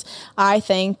first dates, I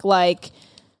think like,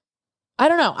 I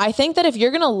don't know. I think that if you're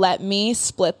going to let me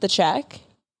split the check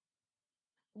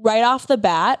right off the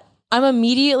bat, I'm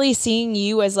immediately seeing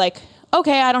you as like,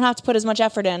 okay, I don't have to put as much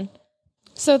effort in.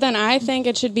 So then I think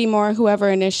it should be more whoever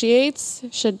initiates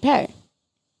should pay.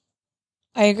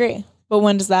 I agree. But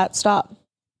when does that stop?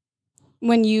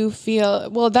 When you feel,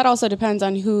 well, that also depends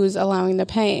on who's allowing the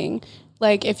paying.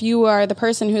 Like, if you are the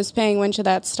person who's paying, when should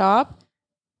that stop?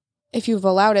 If you've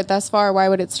allowed it thus far, why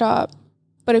would it stop?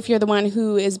 But if you're the one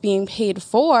who is being paid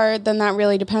for, then that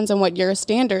really depends on what your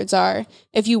standards are.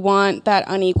 If you want that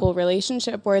unequal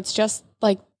relationship where it's just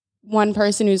like one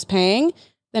person who's paying,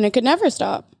 then it could never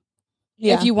stop.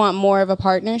 Yeah. If you want more of a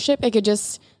partnership, it could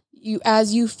just,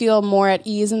 as you feel more at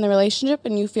ease in the relationship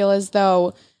and you feel as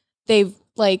though they've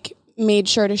like made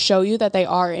sure to show you that they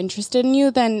are interested in you,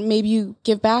 then maybe you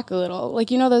give back a little. Like,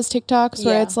 you know those TikToks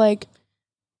where it's like,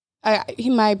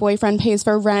 my boyfriend pays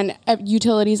for rent,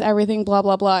 utilities, everything, blah,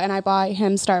 blah, blah, and I buy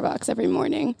him Starbucks every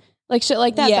morning. Like shit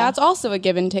like that. Yeah. That's also a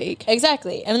give and take.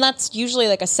 Exactly. And that's usually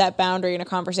like a set boundary in a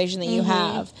conversation that you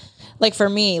have. Like for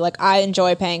me, like I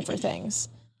enjoy paying for things.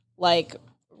 Like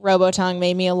Robotongue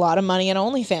made me a lot of money in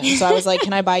OnlyFans. So I was like,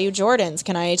 can I buy you Jordans?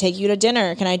 Can I take you to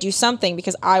dinner? Can I do something?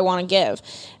 Because I want to give.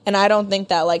 And I don't think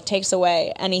that like takes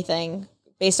away anything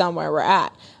based on where we're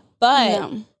at.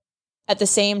 But at the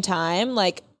same time,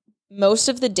 like most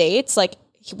of the dates, like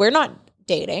we're not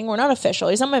dating. We're not official.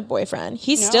 He's not my boyfriend.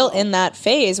 He's still in that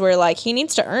phase where like he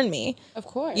needs to earn me. Of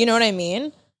course. You know what I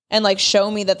mean? And like show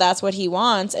me that that's what he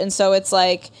wants. And so it's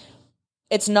like,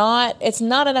 it's not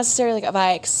necessarily like if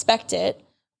I expect it,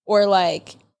 or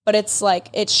like, but it's like,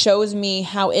 it shows me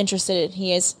how interested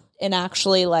he is in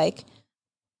actually like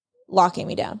locking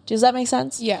me down. Does that make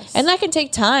sense? Yes. And that can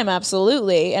take time,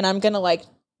 absolutely. And I'm going to like,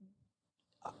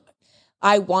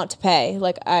 I want to pay.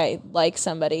 Like I like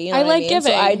somebody. You know I what like I mean?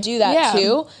 giving. So I do that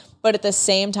too. But at the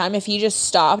same time, if he just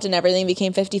stopped and everything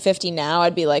became 50-50 now,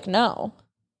 I'd be like, no.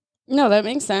 No, that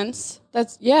makes sense.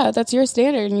 That's your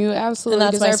standard and you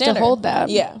absolutely deserve to hold that.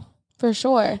 Yeah. For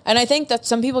sure. And I think that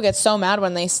some people get so mad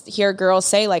when they hear girls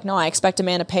say like, no, I expect a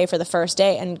man to pay for the first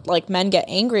date. And like men get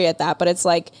angry at that. But it's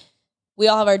like, we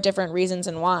all have our different reasons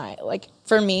and why. Like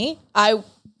for me, I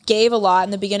gave a lot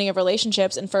in the beginning of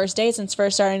relationships and first dates and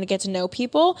first starting to get to know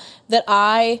people that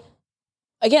I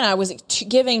was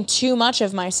giving too much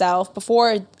of myself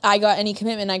before I got any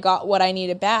commitment. I got what I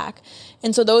needed back.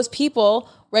 And so those people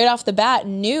right off the bat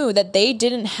knew that they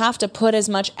didn't have to put as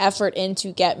much effort in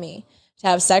to get me, to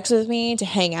have sex with me, to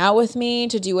hang out with me,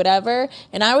 to do whatever.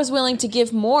 And I was willing to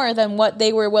give more than what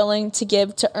they were willing to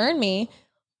give to earn me.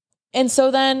 And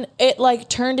so then it like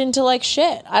turned into like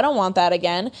shit. I don't want that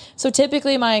again. So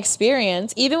typically my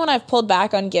experience, even when I've pulled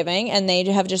back on giving and they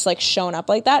have just like shown up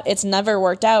like that, it's never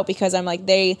worked out because I'm like,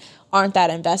 they aren't that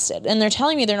invested. And they're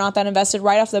telling me they're not that invested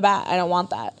right off the bat. I don't want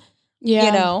that. Yeah.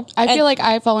 You know? I feel like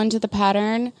I fall into the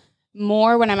pattern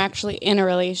more when I'm actually in a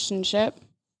relationship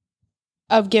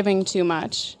of giving too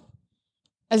much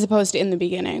as opposed to in the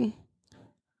beginning.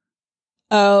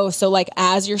 Oh, so like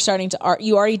as you're starting to,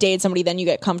 you already dated somebody, then you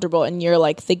get comfortable and you're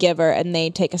like the giver and they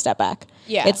take a step back.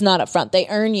 Yeah. It's not up front. They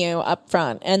earn you up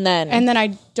front and then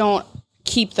I don't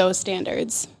keep those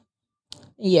standards.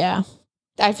 Yeah.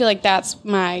 I feel like that's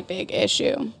my big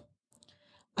issue.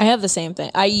 I have the same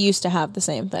thing. I used to have the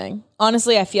same thing.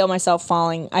 Honestly, I feel myself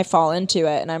I fall into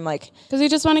it and I'm like. Because you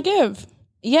just want to give.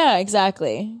 Yeah,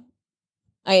 exactly.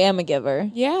 I am a giver.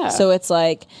 Yeah. So it's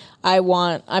like,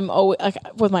 I'm always like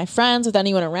with my friends, with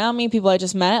anyone around me, people I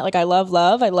just met, like I love,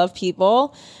 I love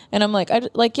people. And I'm like,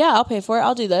 I'll pay for it.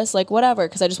 I'll do this, like whatever.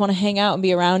 Cause I just want to hang out and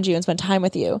be around you and spend time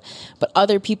with you. But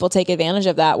other people take advantage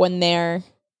of that when they're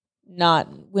not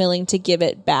willing to give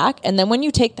it back. And then when you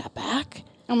take that back.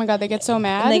 Oh my God, they get so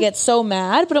mad. And they get so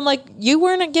mad. But I'm like, you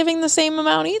weren't giving the same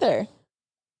amount either.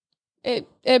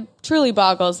 It truly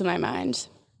boggles my mind.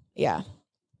 Yeah.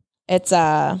 It's,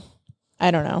 I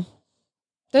don't know.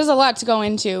 There's a lot to go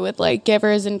into with like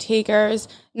givers and takers,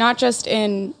 not just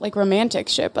in like romantic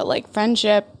shit, but like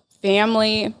friendship,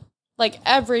 family, like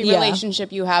every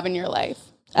relationship you have in your life.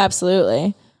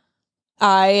 Absolutely.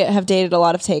 I have dated a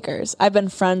lot of takers. I've been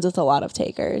friends with a lot of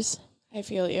takers. I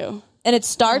feel you. And it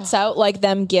starts out like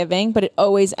them giving, but it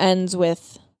always ends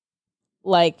with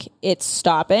like it's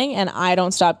stopping, and I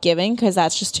don't stop giving because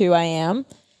that's just who I am.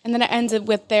 And then it ends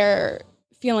with their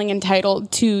feeling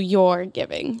entitled to your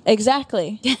giving.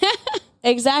 Exactly.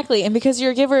 Exactly. And because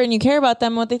you're a giver and you care about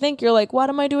them and what they think, you're like, what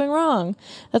am I doing wrong?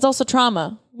 That's also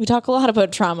trauma. We talk a lot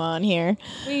about trauma on here.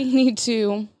 We need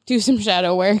to do some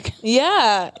shadow work.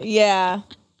 Yeah. Yeah.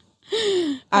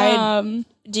 Do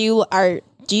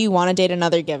you want to date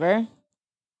another giver?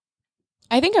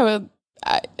 I think I would.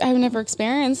 I've never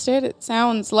experienced it. It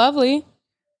sounds lovely.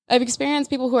 I've experienced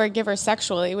people who are givers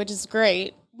sexually, which is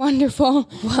great. Wonderful.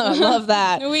 Love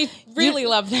that. We really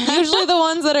love that. Usually the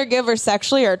ones that are givers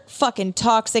sexually are fucking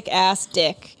toxic ass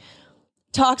dick.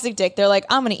 Toxic dick. They're like,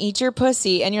 I'm going to eat your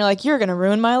pussy. And you're like, you're going to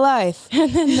ruin my life.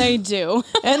 And then they do.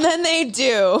 And then they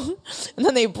do. And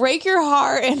then they break your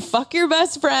heart and fuck your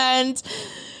best friend.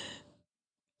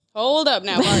 Hold up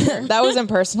now, Parker. That wasn't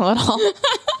personal at all.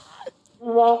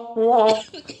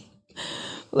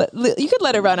 You could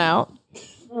let it run out.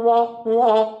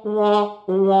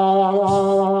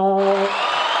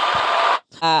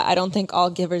 I don't think all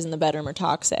givers in the bedroom are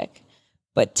toxic,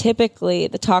 but typically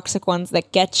the toxic ones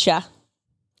that get ya,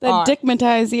 That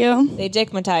dickmatize you. They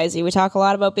dickmatize you. We talk a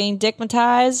lot about being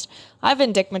dickmatized. I've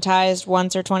been dickmatized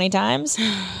once or 20 times,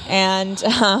 and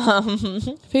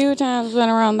a few times been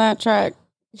around that track.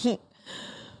 You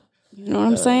know what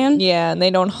I'm saying? Yeah, and they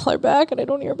don't holler back, and I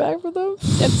don't hear back from them.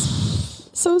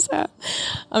 It's so sad.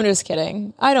 I'm just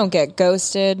kidding. I don't get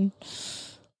ghosted.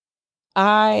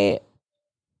 I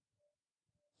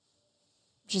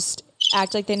just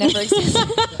act like they never existed.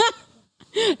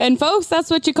 And folks, that's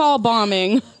what you call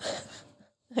bombing.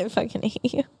 I fucking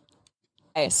hate you.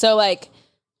 Okay, so like,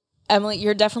 Emily,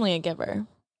 you're definitely a giver.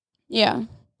 Yeah.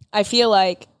 I feel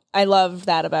like I love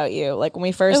that about you. Like when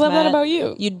we first met, I love that about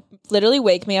you. You'd literally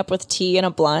wake me up with tea and a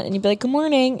blunt, and you'd be like, "Good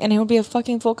morning," and it would be a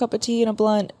fucking full cup of tea and a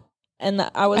blunt. And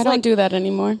I don't do that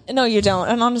anymore. No, you don't.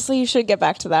 And honestly, you should get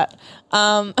back to that.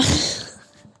 I'll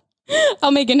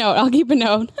make a note. I'll keep a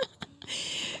note.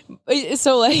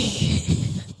 So like,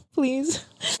 please.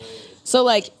 So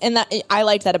like, and that I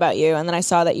liked that about you. And then I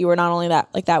saw that you were not only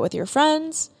that with your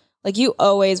friends. Like you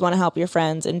always want to help your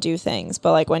friends and do things.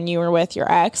 But like when you were with your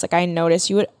ex, like I noticed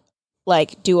you would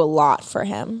like do a lot for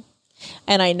him.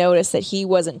 And I noticed that he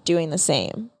wasn't doing the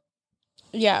same.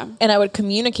 Yeah. And I would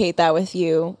communicate that with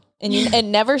you. And it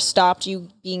never stopped you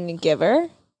being a giver,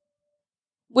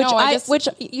 which which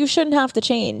you shouldn't have to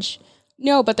change.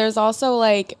 No, but there's also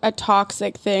like a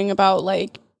toxic thing about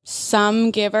like some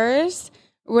givers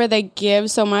where they give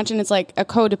so much and it's like a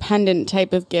codependent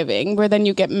type of giving where then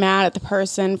you get mad at the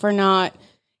person for not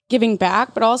giving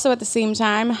back. But also at the same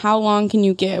time, how long can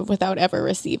you give without ever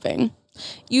receiving?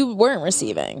 You weren't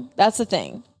receiving. That's the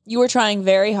thing. You were trying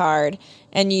very hard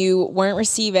and you weren't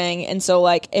receiving. And so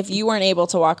like, if you weren't able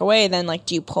to walk away, then like,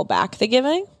 do you pull back the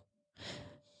giving?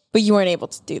 But you weren't able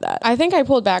to do that. I think I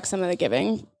pulled back some of the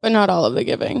giving, but not all of the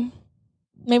giving.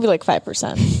 Maybe like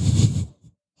 5%.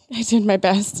 I did my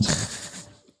best.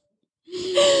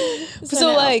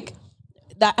 So like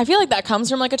that, I feel like that comes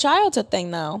from like a childhood thing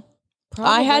though.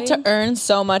 Probably. I had to earn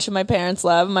so much of my parents'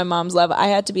 love, my mom's love. I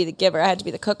had to be the giver. I had to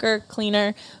be the cooker,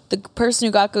 cleaner, the person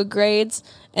who got good grades,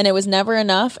 and it was never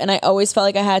enough. And I always felt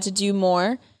like I had to do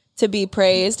more to be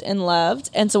praised and loved.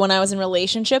 And so when I was in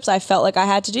relationships, I felt like I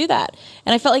had to do that.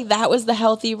 And I felt like that was the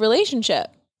healthy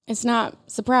relationship. It's not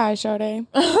surprise, Sade.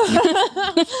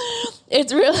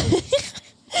 It's really...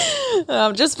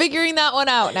 I'm just figuring that one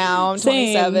out now. I'm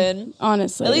 27.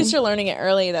 Honestly. At least you're learning it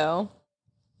early, though.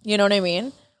 You know what I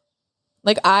mean?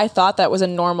 Like, I thought that was a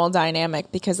normal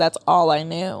dynamic because that's all I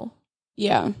knew.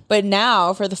 Yeah. But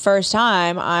now, for the first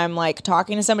time, I'm, like,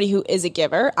 talking to somebody who is a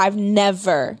giver. I've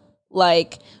never,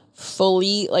 like,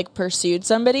 fully, like, pursued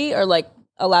somebody or, like,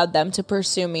 allowed them to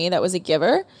pursue me that was a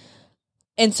giver.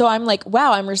 And so I'm like,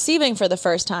 wow, I'm receiving for the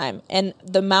first time. And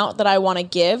the amount that I want to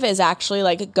give is actually,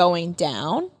 like, going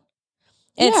down.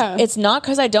 It's not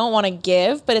because I don't want to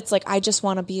give, but it's like I just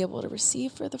want to be able to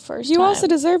receive for the first time. You also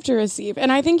deserve to receive.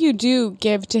 And I think you do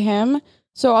give to him.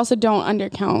 So also don't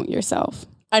undercount yourself.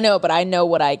 I know, but I know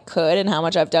what I could and how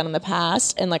much I've done in the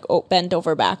past and like bent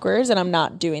over backwards, and I'm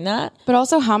not doing that. But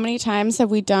also, how many times have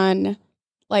we done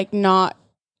like not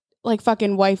like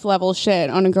fucking wife level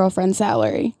shit on a girlfriend's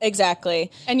salary?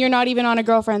 Exactly. And you're not even on a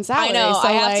girlfriend's salary. I know. So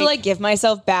I have to like give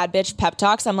myself bad bitch pep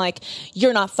talks. I'm like,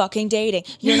 you're not fucking dating.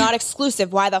 You're not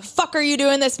exclusive. Why the fuck are you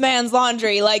doing this man's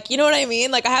laundry? Like, you know what I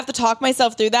mean? Like, I have to talk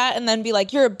myself through that and then be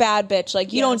like, you're a bad bitch.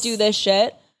 Like, you don't do this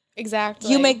shit.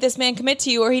 Exactly. You make this man commit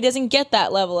to you or he doesn't get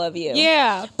that level of you.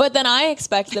 Yeah. But then I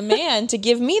expect the man to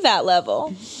give me that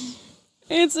level.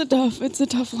 It's a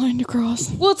tough line to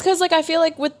cross. Well, it's because like I feel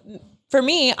like for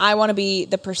me, I want to be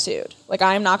the pursued. Like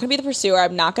I'm not going to be the pursuer.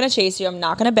 I'm not going to chase you. I'm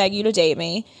not going to beg you to date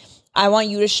me. I want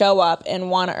you to show up and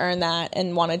want to earn that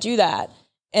and want to do that.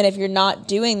 And if you're not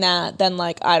doing that, then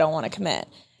like I don't want to commit.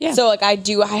 Yeah. So like I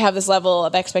have this level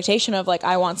of expectation of like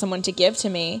I want someone to give to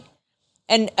me.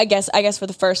 And I guess for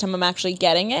the first time I'm actually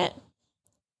getting it.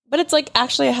 But it's like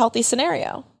actually a healthy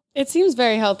scenario. It seems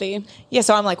very healthy. Yeah,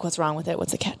 so I'm like, what's wrong with it?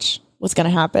 What's the catch? What's going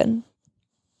to happen?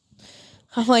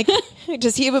 I'm like,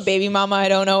 does he have a baby mama I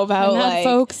don't know about? And that, like,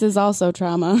 folks, is also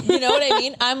trauma. You know what I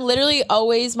mean? I'm literally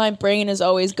always, my brain is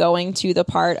always going to the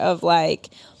part of like,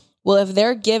 well, if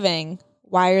they're giving,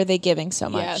 why are they giving so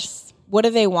much? Yes. What do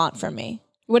they want from me?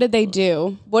 What did they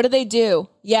do? What did they do?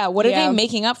 Yeah, what are they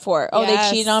making up for? Oh,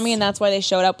 yes. They cheated on me and that's why they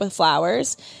showed up with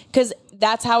flowers? Because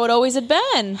that's how it always had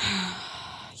been.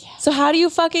 So how do you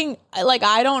fucking, like,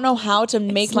 I don't know how to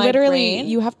make my brain.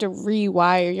 You have to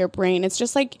rewire your brain. It's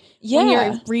just like when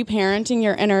you're reparenting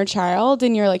your inner child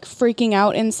and you're like freaking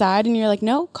out inside and you're like,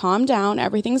 no, calm down.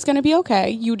 Everything's going to be okay.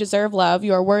 You deserve love.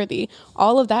 You're worthy.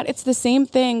 All of that. It's the same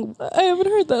thing. I haven't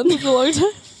heard that in a long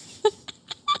time.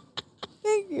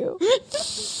 Thank you.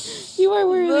 You are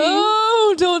worthy.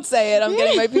 No, don't say it. I'm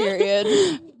getting my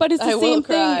period. But it's the same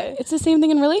thing. It's the same thing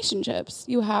in relationships.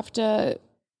 You have to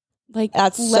like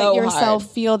let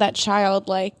yourself feel that child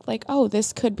like, oh,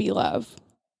 this could be love.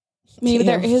 Maybe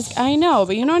there is. I know,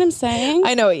 but you know what I'm saying?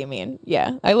 I know what you mean.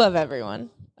 Yeah. I love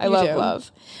everyone. I love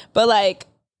love. But like,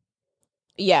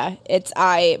 yeah,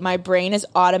 my brain is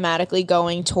automatically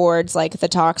going towards like the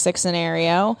toxic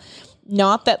scenario.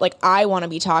 Not that like I want to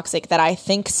be toxic, that I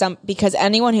think because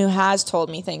anyone who has told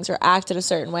me things or acted a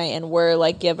certain way and were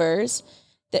like givers,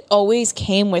 that always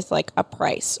came with like a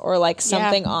price or like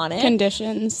something on it.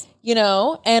 Conditions. You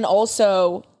know? And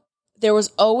also there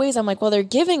was always, I'm like, well, they're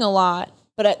giving a lot,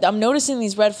 but I'm noticing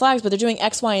these red flags, but they're doing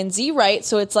X, Y, and Z right.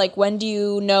 So it's like, when do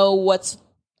you know what's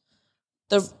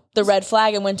the red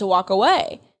flag and when to walk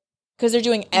away? Because they're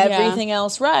doing everything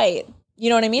else right. You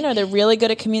know what I mean? Or they're really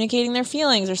good at communicating their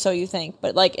feelings, or so you think,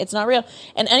 but like it's not real.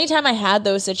 And anytime I had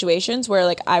those situations where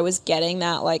like I was getting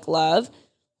that like love,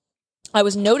 I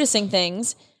was noticing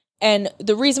things. And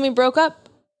the reason we broke up,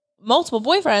 multiple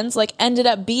boyfriends, like ended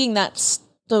up being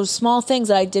those small things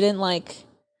that I didn't like,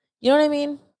 you know what I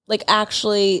mean? Like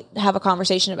actually have a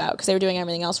conversation about, because they were doing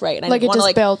everything else right. And I like didn't it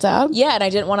just built up. Yeah, and I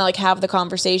didn't want to like have the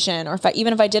conversation, or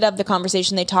even if I did have the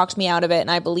conversation, they talked me out of it, and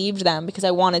I believed them because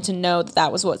I wanted to know that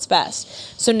was what's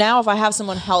best. So now if I have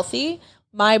someone healthy,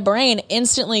 my brain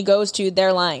instantly goes to,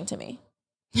 they're lying to me.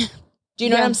 Do you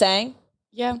know what I'm saying?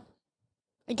 Yeah,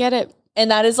 I get it.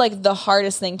 And that is like the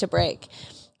hardest thing to break,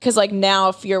 because like now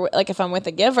if I'm with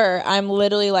a giver, I'm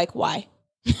literally like, why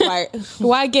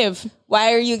Why give?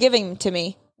 Why are you giving to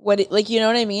me? Like, you know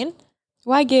what I mean?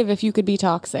 Why give if you could be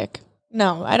toxic?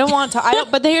 No, I don't want to.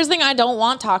 But here's the thing: I don't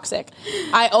want toxic.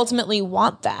 I ultimately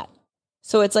want that.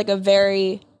 So it's like a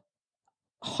very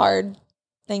hard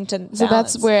thing to balance. So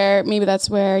that's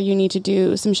where you need to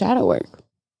do some shadow work.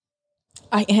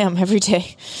 I am every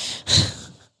day.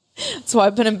 That's why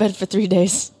I've been in bed for 3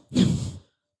 days.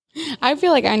 I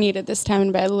feel like I needed this time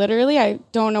in bed. Literally, I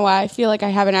don't know why. I feel like I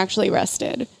haven't actually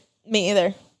rested. Me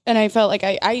either. And I felt like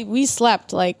we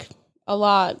slept like a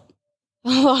lot.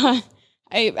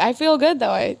 I feel good though.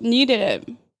 I needed it.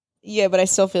 Yeah, but I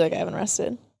still feel like I haven't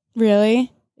rested.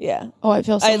 Really? Yeah. Oh, I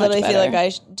feel so much better. I literally feel like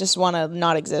I just want to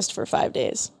not exist for 5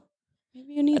 days.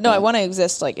 Maybe you need I want to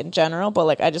exist like in general, but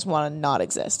like I just want to not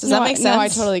exist. Does that make sense? No, I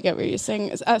totally get what you're saying.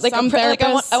 Like some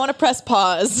therapists, I want to press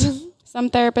pause. Some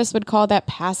therapists would call that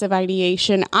passive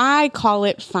ideation. I call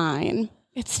it fine.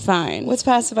 It's fine. What's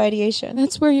passive ideation?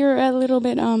 That's where you're a little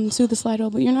bit suicidal,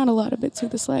 but you're not a lot of bit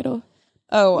suicidal.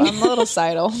 Oh, I'm a little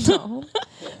suicidal. No,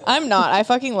 I'm not. I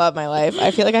fucking love my life.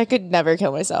 I feel like I could never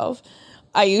kill myself.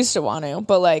 I used to want to,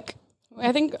 but like,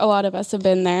 I think a lot of us have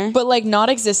been there. But like, not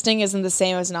existing isn't the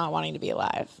same as not wanting to be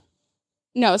alive.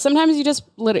 No, sometimes you just,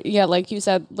 like you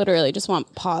said, literally just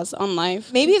want pause on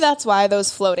life. Maybe that's why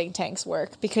those floating tanks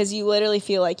work, because you literally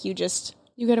feel like you get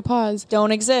a pause.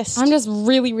 Don't exist. I'm just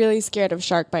really, really scared of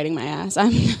shark biting my ass.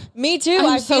 Me too.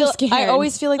 I'm so scared. I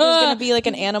always feel like there's going to be like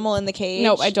an animal in the cage.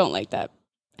 No, I don't like that.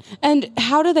 And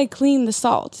how do they clean the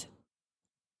salt?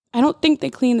 I don't think they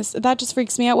clean this. That just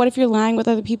freaks me out. What if you're lying with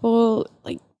other people?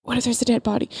 Like, what if there's a dead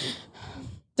body?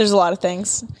 There's a lot of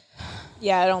things.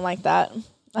 Yeah, I don't like that.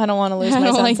 I don't want to lose my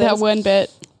senses. I don't like that one bit.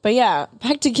 But yeah,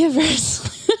 back to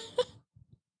givers.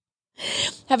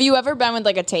 Have you ever been with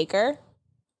like a taker?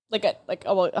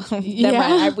 Never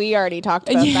mind. We already talked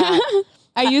about that.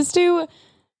 I used to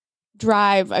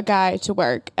drive a guy to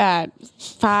work at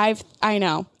 5. I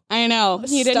know. I know.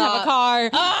 He didn't have a car.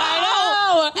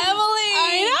 Oh, Emily.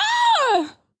 I know.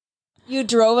 You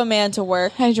drove a man to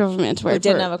work. I drove a man to work. Who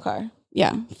didn't have a car.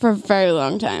 Yeah, for a very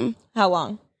long time. How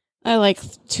long? Like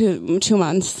 2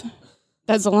 months.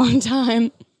 That's a long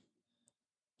time.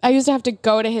 I used to have to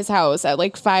go to his house at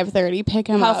like 5:30, pick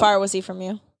him up. How far was he from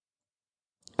you?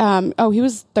 He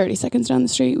was 30 seconds down the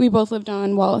street. We both lived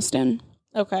on Wollaston.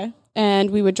 Okay. And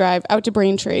we would drive out to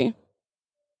Braintree.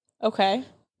 Okay.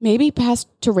 Maybe past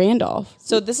to Randolph.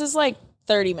 So this is like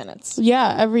 30 minutes.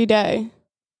 Yeah, every day.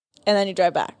 And then you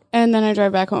drive back. And then I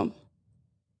drive back home.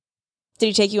 Did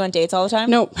he take you on dates all the time?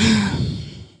 Nope.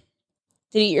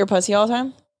 Did he eat your pussy all the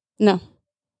time? No.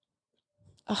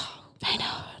 Oh, I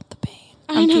know. The pain.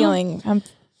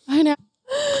 I know.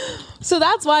 So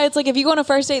that's why it's like, if you go on a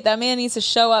first date, that man needs to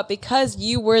show up because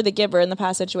you were the giver in the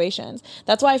past situations.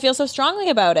 That's why I feel so strongly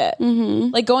about it.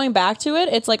 Mm-hmm. Like, going back to it,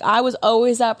 it's like, I was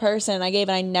always that person I gave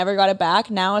and I never got it back.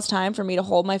 Now it's time for me to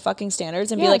hold my fucking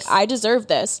standards and be like, I deserve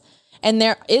this. And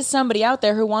there is somebody out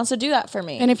there who wants to do that for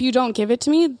me. And if you don't give it to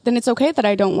me, then it's okay that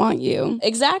I don't want you.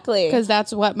 Exactly. Because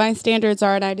that's what my standards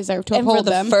are and I deserve to uphold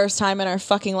them. And for the first time in our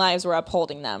fucking lives, we're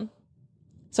upholding them.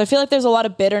 So I feel like there's a lot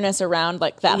of bitterness around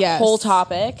like that whole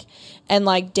topic and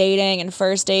like dating and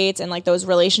first dates and like those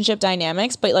relationship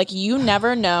dynamics. But like, you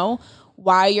never know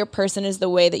why your person is the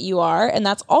way that you are. And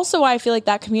that's also why I feel like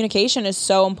that communication is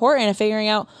so important and figuring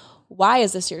out, why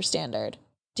is this your standard?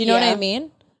 Do you know what I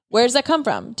mean? Where does that come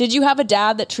from? Did you have a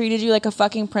dad that treated you like a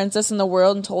fucking princess in the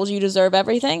world and told you deserve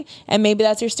everything? And maybe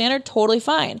that's your standard? Totally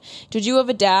fine. Did you have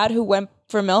a dad who went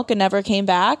for milk and never came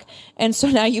back? And so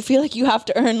now you feel like you have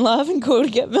to earn love and go to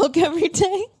get milk every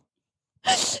day?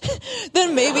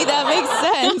 Then maybe that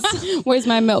makes sense. Where's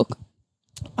my milk?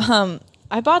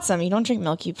 I bought some. You don't drink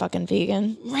milk, you fucking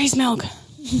vegan. Where's milk?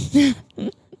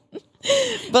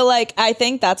 But like, I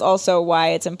think that's also why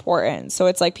it's important. So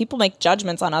it's like, people make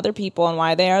judgments on other people and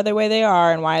why they are the way they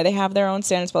are and why they have their own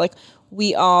standards. But like,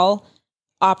 we all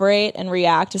operate and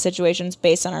react to situations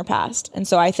based on our past. And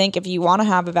so I think if you want to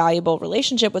have a valuable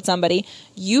relationship with somebody,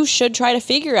 you should try to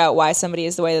figure out why somebody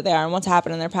is the way that they are and what's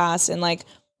happened in their past and like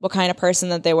what kind of person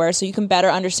that they were, so you can better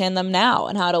understand them now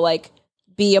and how to like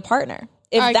be a partner.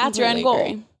 If that's your end goal.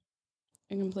 Agree.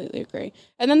 I completely agree.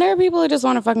 And then there are people who just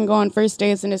want to fucking go on first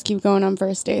dates and just keep going on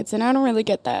first dates. And I don't really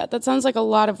get that. That sounds like a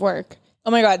lot of work.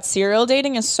 Oh my God, serial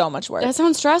dating is so much work. That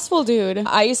sounds stressful, dude.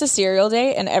 I used to serial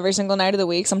date, and every single night of the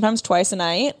week, sometimes twice a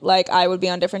night, like I would be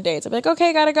on different dates. I'd be like,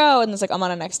 okay, gotta go. And it's like, I'm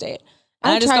on a next date.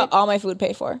 And I just got all my food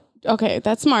paid for. Okay,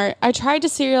 that's smart. I tried to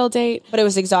serial date. But it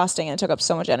was exhausting and it took up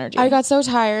so much energy. I got so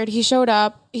tired. He showed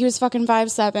up. He was fucking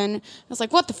 5'7". I was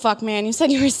like, what the fuck, man? You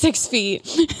said you were 6 feet.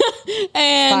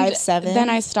 And 5'7"?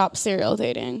 Then I stopped serial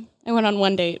dating. I went on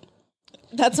one date.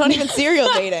 That's not even serial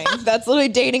dating. That's literally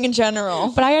dating in general.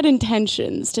 But I had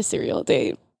intentions to serial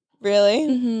date. Really?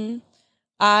 Mm-hmm.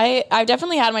 I've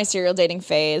definitely had my serial dating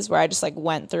phase where I just like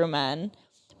went through men.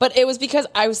 But it was because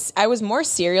I was more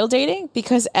serial dating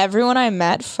because everyone I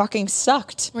met fucking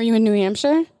sucked. Were you in New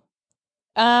Hampshire?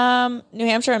 New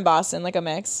Hampshire and Boston, like a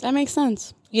mix. That makes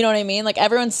sense. You know what I mean? Like,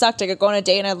 everyone sucked. I could go on a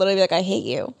date and I'd literally be like, I hate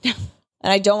you.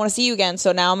 And I don't want to see you again.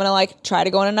 So now I'm going to like try to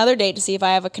go on another date to see if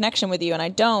I have a connection with you. And I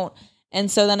don't.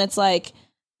 And so then it's like,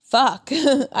 fuck,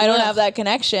 I don't have that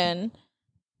connection.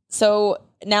 So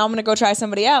now I'm going to go try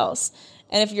somebody else.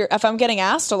 And if I'm getting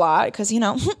asked a lot, because, you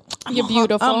know, you're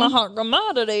beautiful. I'm a hot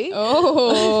commodity.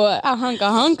 Oh, a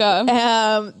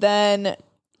hunka. Then,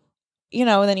 you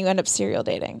know, then you end up serial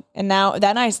dating. And now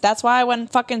that's why I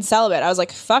went fucking celibate. I was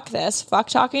like, fuck this. Fuck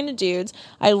talking to dudes.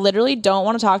 I literally don't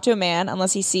want to talk to a man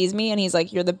unless he sees me and he's like,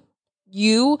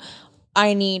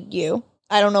 I need you.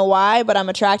 I don't know why, but I'm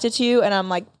attracted to you and I'm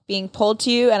like being pulled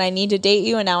to you and I need to date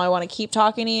you and now I want to keep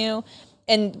talking to you.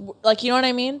 And like, you know what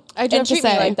I mean? I do have to treat me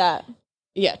say, like that.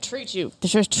 Yeah, treat you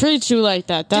like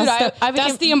that. That's,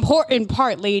 that's the important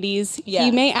part, ladies. Yeah.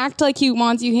 He may act like he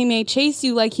wants you. He may chase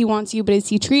you like he wants you, but is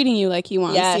he treating you like he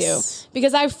wants you?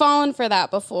 Because I've fallen for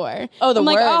that before. Oh, I'm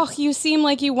like, oh, you seem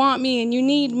like you want me and you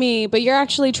need me, but you're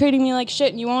actually treating me like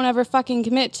shit and you won't ever fucking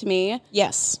commit to me.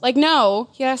 Yes. Like, no,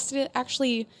 he has to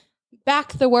actually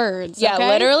back the words. Yeah, okay?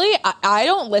 literally, I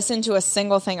don't listen to a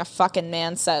single thing a fucking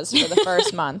man says for the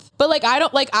first month. But like,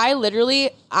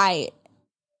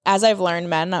 as I've learned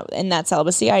men in that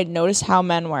celibacy, I noticed how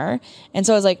men were. And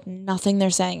so I was like, nothing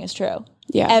they're saying is true.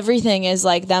 Yeah. Everything is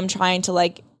like them trying to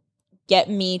like get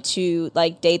me to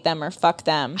like date them or fuck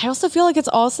them. I also feel like it's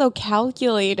also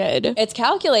calculated. It's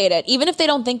calculated. Even if they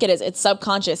don't think it is, it's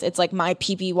subconscious. It's like my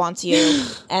PP wants you.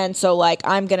 And so like,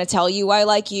 I'm going to tell you I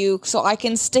like you so I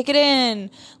can stick it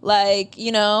in. Like,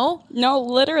 you know? No,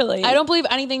 literally. I don't believe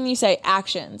anything you say.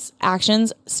 Actions.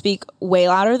 Actions speak way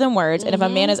louder than words. And if a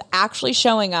man is actually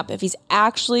showing up, if he's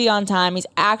actually on time, he's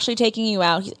actually taking you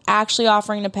out, he's actually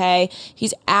offering to pay,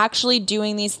 he's actually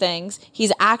doing these things,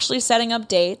 he's actually setting up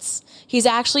dates, he's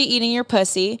actually eating your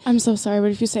pussy. I'm so sorry,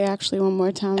 but if you say actually one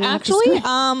more time. Actually,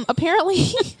 apparently.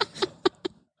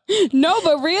 No,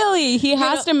 but really, he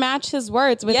has to match his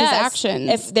words with his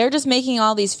actions. If they're just making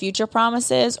all these future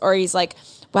promises, or he's like,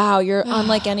 wow, you're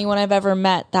unlike anyone I've ever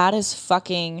met, that is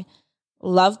fucking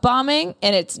love bombing,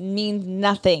 and it means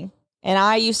nothing. And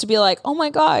I used to be like, oh my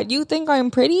God, you think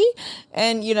I'm pretty?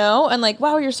 And, you know, and like,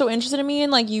 wow, you're so interested in me,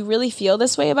 and like, you really feel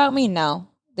this way about me? No,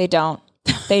 they don't.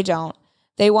 They don't.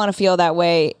 They want to feel that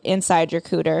way inside your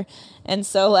cooter. And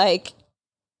so, like,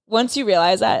 once you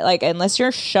realize that, like, unless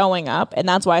you're showing up, and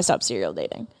that's why I stopped serial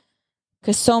dating.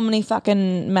 Because so many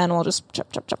fucking men will just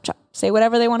chop, chop, chop, chop, say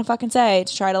whatever they want to fucking say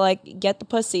to try to, like, get the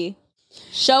pussy.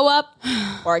 Show up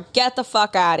or get the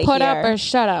fuck out of here. Put up or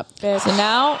shut up, bitch. So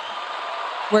now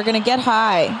we're going to get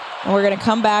high, and we're going to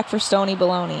come back for Stony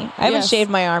Baloney. I haven't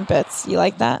shaved my armpits. You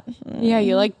like that? Yeah,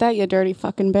 you like that, you dirty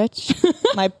fucking bitch.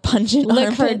 My pungent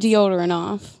Lick armpits. her deodorant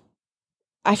off.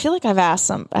 I feel like I've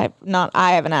asked I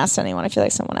haven't asked anyone. I feel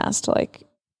like someone asked to like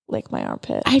lick my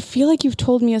armpit. I feel like you've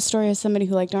told me a story of somebody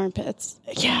who liked armpits.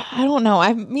 Yeah, I don't know.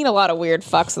 I meet a lot of weird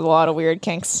fucks with a lot of weird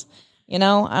kinks. You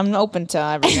know, I'm open to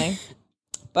everything.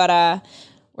 But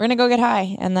we're going to go get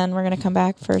high, and then we're going to come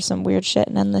back for some weird shit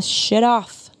and end this shit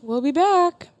off. We'll be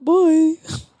back. Bye.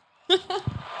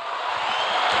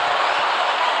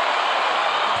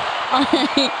 All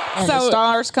right. And the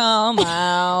stars come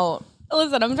out.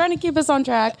 Listen, I'm trying to keep us on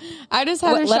track. I just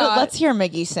had a shot. Let's hear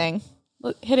Miggy sing.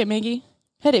 Hit it, Miggy.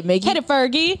 Hit it, Miggy. Hit it,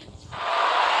 Fergie.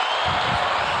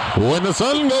 When the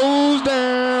sun goes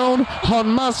down on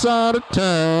my side of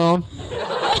town.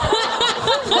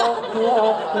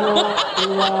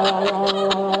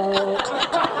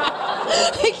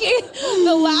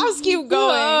 The laughs keep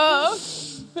going.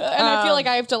 And I feel like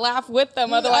I have to laugh with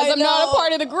them, otherwise I'm not a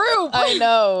part of the group. I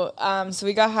know. So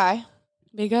we got high.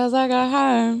 Because I got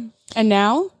high. And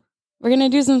now we're going to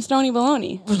do some Stony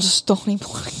Baloney. We're just Stony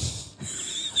Baloney.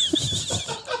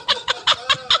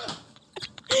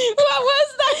 What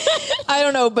was that? I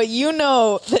don't know, but you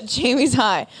know that Jamie's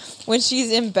high when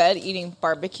she's in bed eating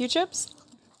barbecue chips.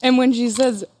 And when she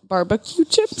says barbecue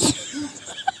chips.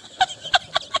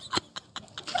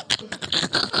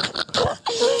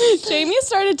 Jamie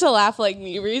started to laugh like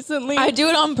me recently. I do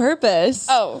it on purpose.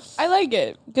 Oh, I like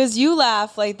it. Because you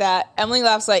laugh like that. Emily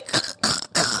laughs like...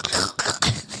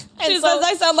 She says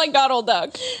I sound like Donald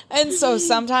Duck. And so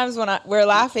sometimes when we're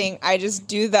laughing, I just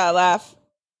do that laugh.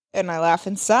 And I laugh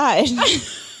inside.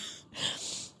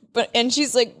 And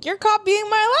she's like, you're copying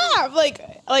my laugh. Like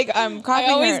I'm copying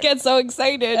I always her. get so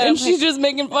excited. And she's just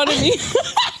making fun of me.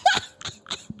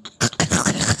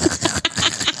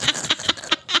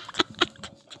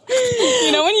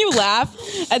 You know when you laugh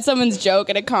at someone's joke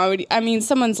at a comedy, when you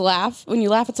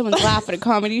laugh at someone's laugh at a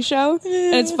comedy show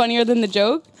and it's funnier than the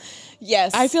joke?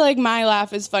 Yes. I feel like my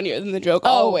laugh is funnier than the joke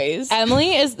always.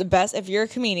 Emily is the best. If you're a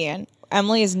comedian,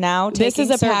 Emily is now taking This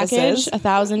is a services. package,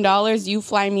 $1,000. You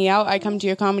fly me out. I come to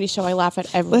your comedy show. I laugh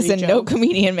at every Listen, joke. no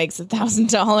comedian makes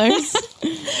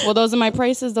 $1,000. Well, those are my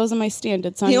prices. Those are my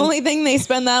standards. Honey. The only thing they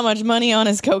spend that much money on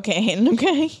is cocaine,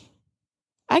 okay?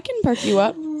 I can perk you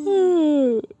up.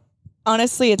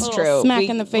 Honestly, it's true. Smack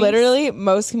in the face. Literally,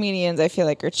 most comedians I feel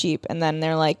like are cheap, and then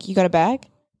they're like, you got a bag?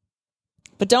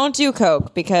 But don't do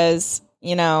coke because,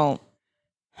 you know...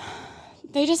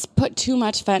 They just put too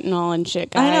much fentanyl and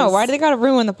shit, guys. I know. Why do they got to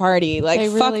ruin the party? Like, They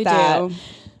fuck really that. do.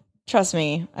 Trust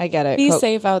me. I get it. Be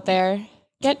safe out there.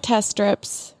 Get test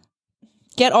strips.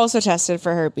 Get also tested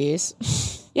for herpes.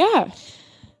 Yeah.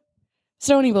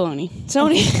 Stony Baloney.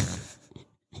 Stony.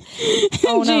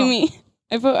 Oh, no. Jamie,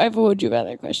 I've owed you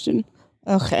another question.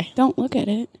 Okay. Don't look at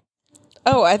it.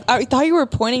 Oh, I thought you were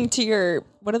pointing to your...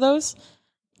 What are those?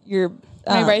 Your...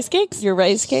 My rice cakes? Your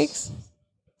rice cakes?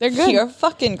 They're good. Your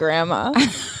fucking grandma. What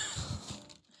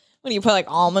do you put, like,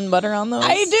 almond butter on those?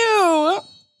 I do.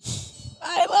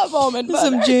 I love almond butter.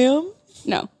 Some jam?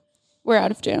 No. We're out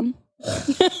of jam.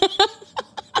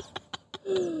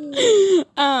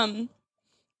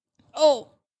 Oh.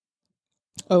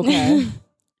 Okay.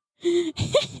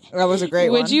 That was a great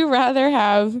one. Would you rather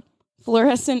have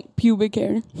fluorescent pubic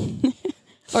hair?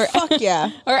 Or Fuck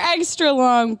yeah. or extra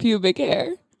long pubic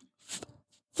hair?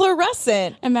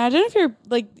 fluorescent. Imagine if you're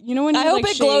like, you know when you I hope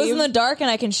like it glows in shave? the dark and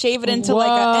I can shave it into like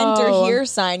a enter here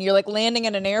sign. You're like landing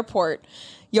at an airport.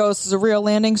 Yo, this is a real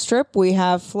landing strip. We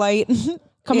have flight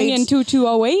Coming in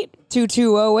 2208.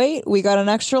 2208. We got an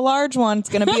extra large one. It's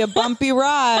going to be a bumpy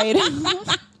ride.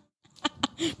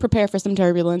 Prepare for some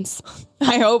turbulence.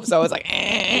 I hope so. It's like,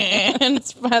 and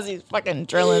it's as he's fucking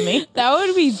drilling me. That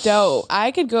would be dope.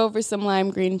 I could go for some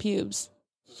lime green pubes.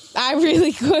 I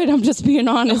really could. I'm just being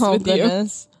honest with you.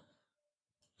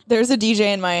 There's a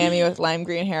DJ in Miami with lime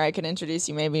green hair. I can introduce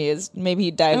you. Maybe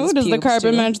he dyes his Does the pubes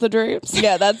carpet too. match the drapes?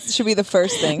 Yeah, that should be the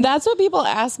first thing. That's what people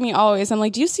ask me always. I'm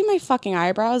like, do you see my fucking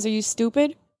eyebrows? Are you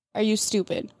stupid? Are you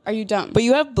stupid? Are you dumb? But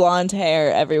you have blonde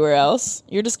hair everywhere else.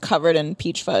 You're just covered in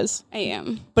peach fuzz. I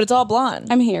am. But it's all blonde.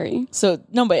 I'm hairy. So,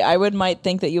 no, but I might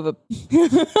think that you have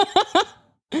a...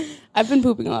 I've been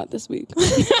pooping a lot this week.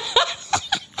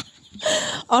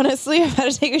 Honestly, I've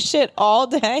had to take a shit all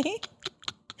day.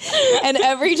 And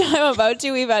every time I'm about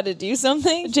to, we've had to do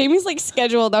something. Jamie's like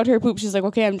scheduled out her poop. She's like,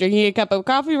 okay, I'm drinking a cup of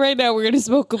coffee right now. We're going to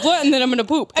smoke a blunt and then I'm going to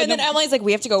poop. And then Emily's like,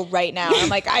 we have to go right now. I'm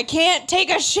like, I can't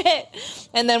take a shit.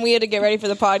 And then we had to get ready for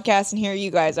the podcast, and here you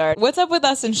guys are. What's up with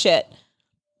us and shit?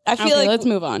 I feel like let's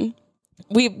move on.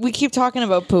 We keep talking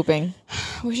about pooping.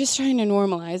 We're just trying to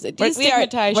normalize it. We're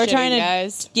Destigmatize trying shitting, to,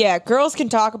 guys. Yeah, girls can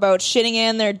talk about shitting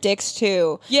in their dicks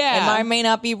too. Yeah. And mine may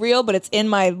not be real, but it's in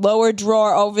my lower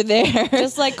drawer over there.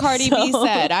 Just like Cardi B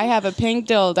said, I have a pink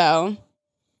dildo.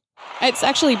 It's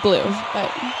actually blue,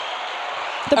 but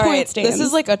the All point right, stands. this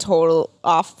is like a total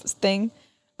off thing.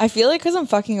 I feel like because I'm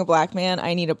fucking a black man,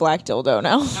 I need a black dildo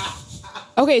now.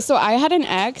 Okay, so I had an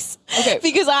ex. Okay,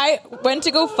 Because I went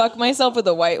to go fuck myself with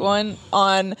a white one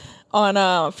on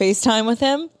FaceTime with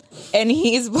him, and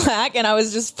he's black, and I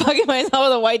was just fucking myself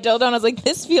with a white dildo, and I was like,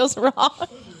 this feels wrong.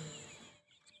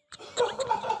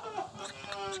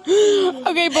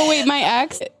 okay, but wait, my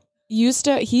ex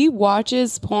he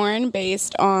watches porn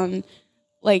based on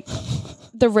like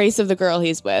the race of the girl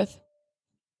he's with.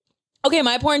 Okay,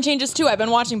 my porn changes too. I've been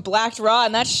watching Blacked Raw,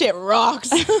 and that shit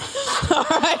rocks. All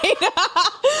right.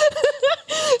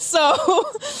 So,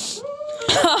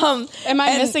 am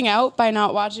I missing out by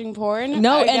not watching porn?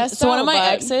 no, I and guess so one of my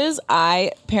but- exes,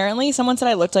 someone said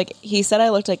I looked like, he said I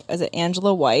looked like, is it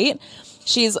Angela White?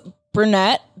 She's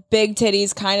brunette, big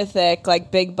titties, kind of thick,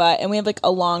 like big butt, and we have like a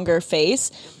longer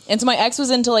face. And so my ex was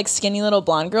into like skinny little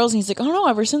blonde girls, and he's like, oh no,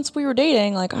 ever since we were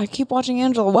dating, like I keep watching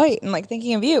Angela White and like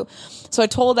thinking of you. So I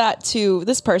told that to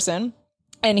this person,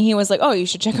 and he was like, oh, you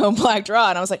should check out Black Draw.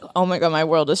 And I was like, oh my God, my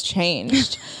world has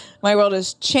changed. My world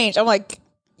has changed. I'm like,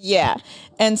 yeah.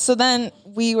 And so then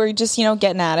we were just,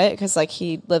 getting at it because like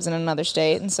he lives in another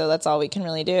state, and so that's all we can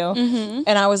really do. Mm-hmm.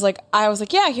 And I was like,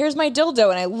 yeah, here's my dildo.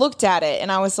 And I looked at it,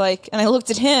 and I was like, and I looked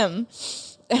at him,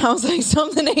 and I was like,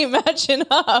 something ain't matching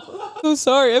up. I'm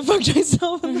sorry, I fucked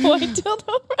myself with the white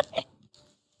dildo. Right?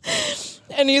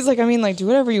 And he was like, I mean, like, do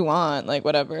whatever you want, like,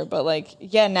 whatever. But like,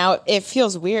 yeah, now it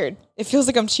feels weird. It feels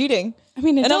like I'm cheating. I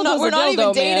mean, we're not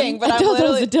even dating, but a I'm dildo's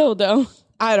literally a dildo.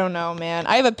 I don't know, man.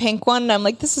 I have a pink one, and I'm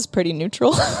like, this is pretty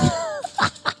neutral.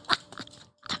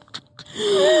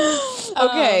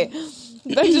 Okay,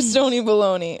 back to Stony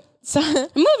Baloney. So,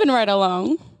 Moving right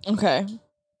along. okay.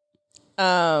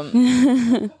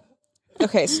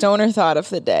 Okay, stoner thought of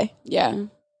the day. Yeah.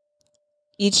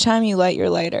 Each time you light your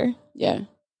lighter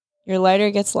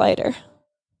gets lighter.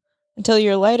 Until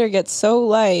your lighter gets so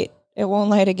light, it won't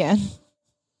light again.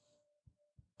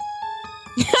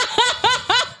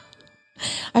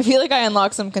 I feel like I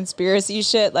unlocked some conspiracy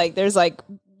shit. Like, there's like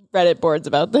Reddit boards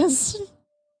about this.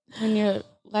 When you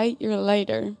light your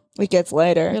lighter, It gets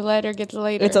lighter. your lighter gets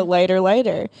lighter. It's a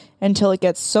lighter until it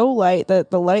gets so light that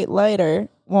the lighter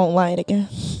won't light again.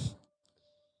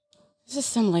 This is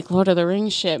some like Lord of the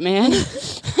Rings shit, man.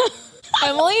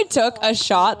 Emily took a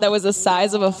shot that was the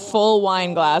size of a full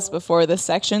wine glass before this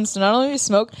section. So not only did we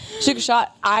smoke, she took a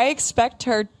shot. I expect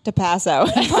her to pass out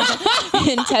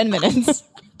in 10 minutes.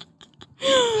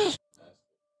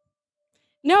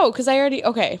 No, because I already...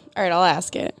 Okay, all right, I'll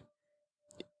ask it.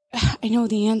 I know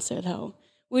the answer, though.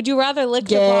 Would you rather lick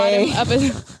Gay. the bottom of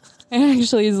a... It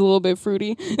actually is a little bit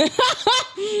fruity.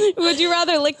 Would you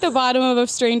rather lick the bottom of a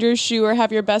stranger's shoe or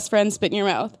have your best friend spit in your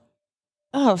mouth?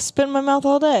 Oh, spit in my mouth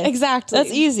all day. Exactly.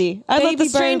 That's easy. I'd let the Baby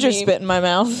stranger birdie. spit in my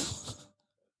mouth.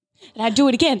 And I'd do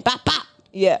it again. Bop, bop.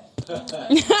 Yeah.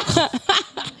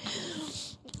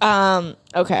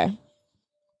 Okay.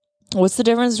 What's the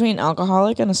difference between an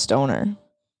alcoholic and a stoner?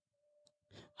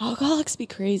 Alcoholics be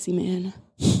crazy, man.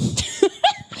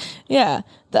 Yeah.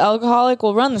 The alcoholic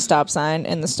will run the stop sign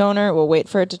and the stoner will wait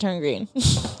for it to turn green.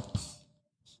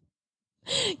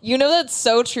 You know that's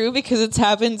so true because it's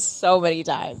happened so many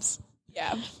times.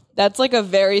 Yeah. That's like a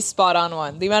very spot on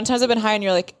one. The amount of times I've been high and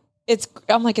you're like,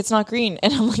 I'm like, it's not green.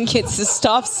 And I'm like, it's a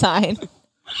stop sign.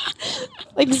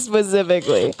 Like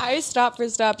specifically. I stop for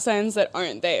stop signs that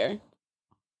aren't there.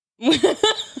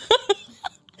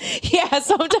 Yeah,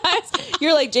 sometimes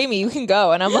you're like, Jamie, you can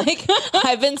go. And I'm like,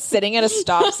 I've been sitting at a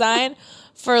stop sign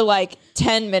for like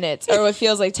 10 minutes or what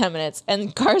feels like 10 minutes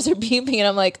and cars are beeping and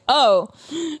I'm like, oh,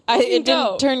 it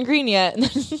didn't turn green yet.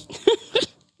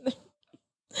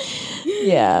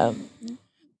 Yeah.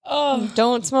 Oh,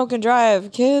 Don't smoke and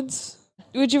drive, kids.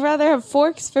 would you rather have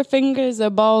forks for fingers or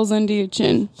balls under your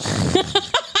chin?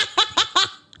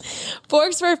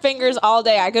 Forks for fingers all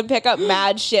day. I could pick up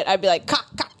mad shit. I'd be like, cock,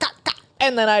 cock, cock, cock,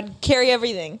 and then I'd carry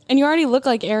everything. And you already look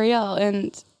like Ariel,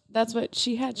 and that's what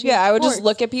she had. She had I would forks. just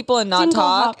look at people and not Dingle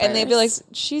talk, and they'd be like, hoppers.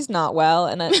 she's not well.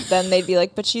 And then they'd be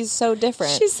like, but she's so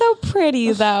different. She's so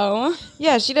pretty, though.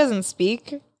 Yeah, she doesn't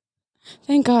speak.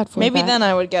 Thank God for Maybe that. then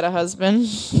I would get a husband.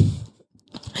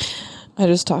 I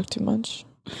just talk too much.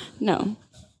 No.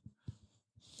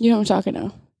 You don't talk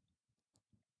enough.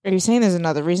 Are you saying there's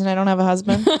another reason I don't have a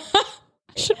husband?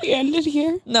 Should we end it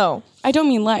here? No. I don't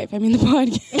mean life. I mean the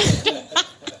podcast.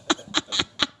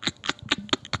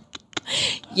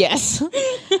 Yes.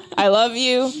 I love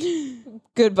you.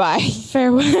 Goodbye.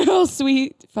 Farewell,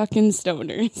 sweet fucking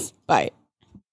stoners. Bye.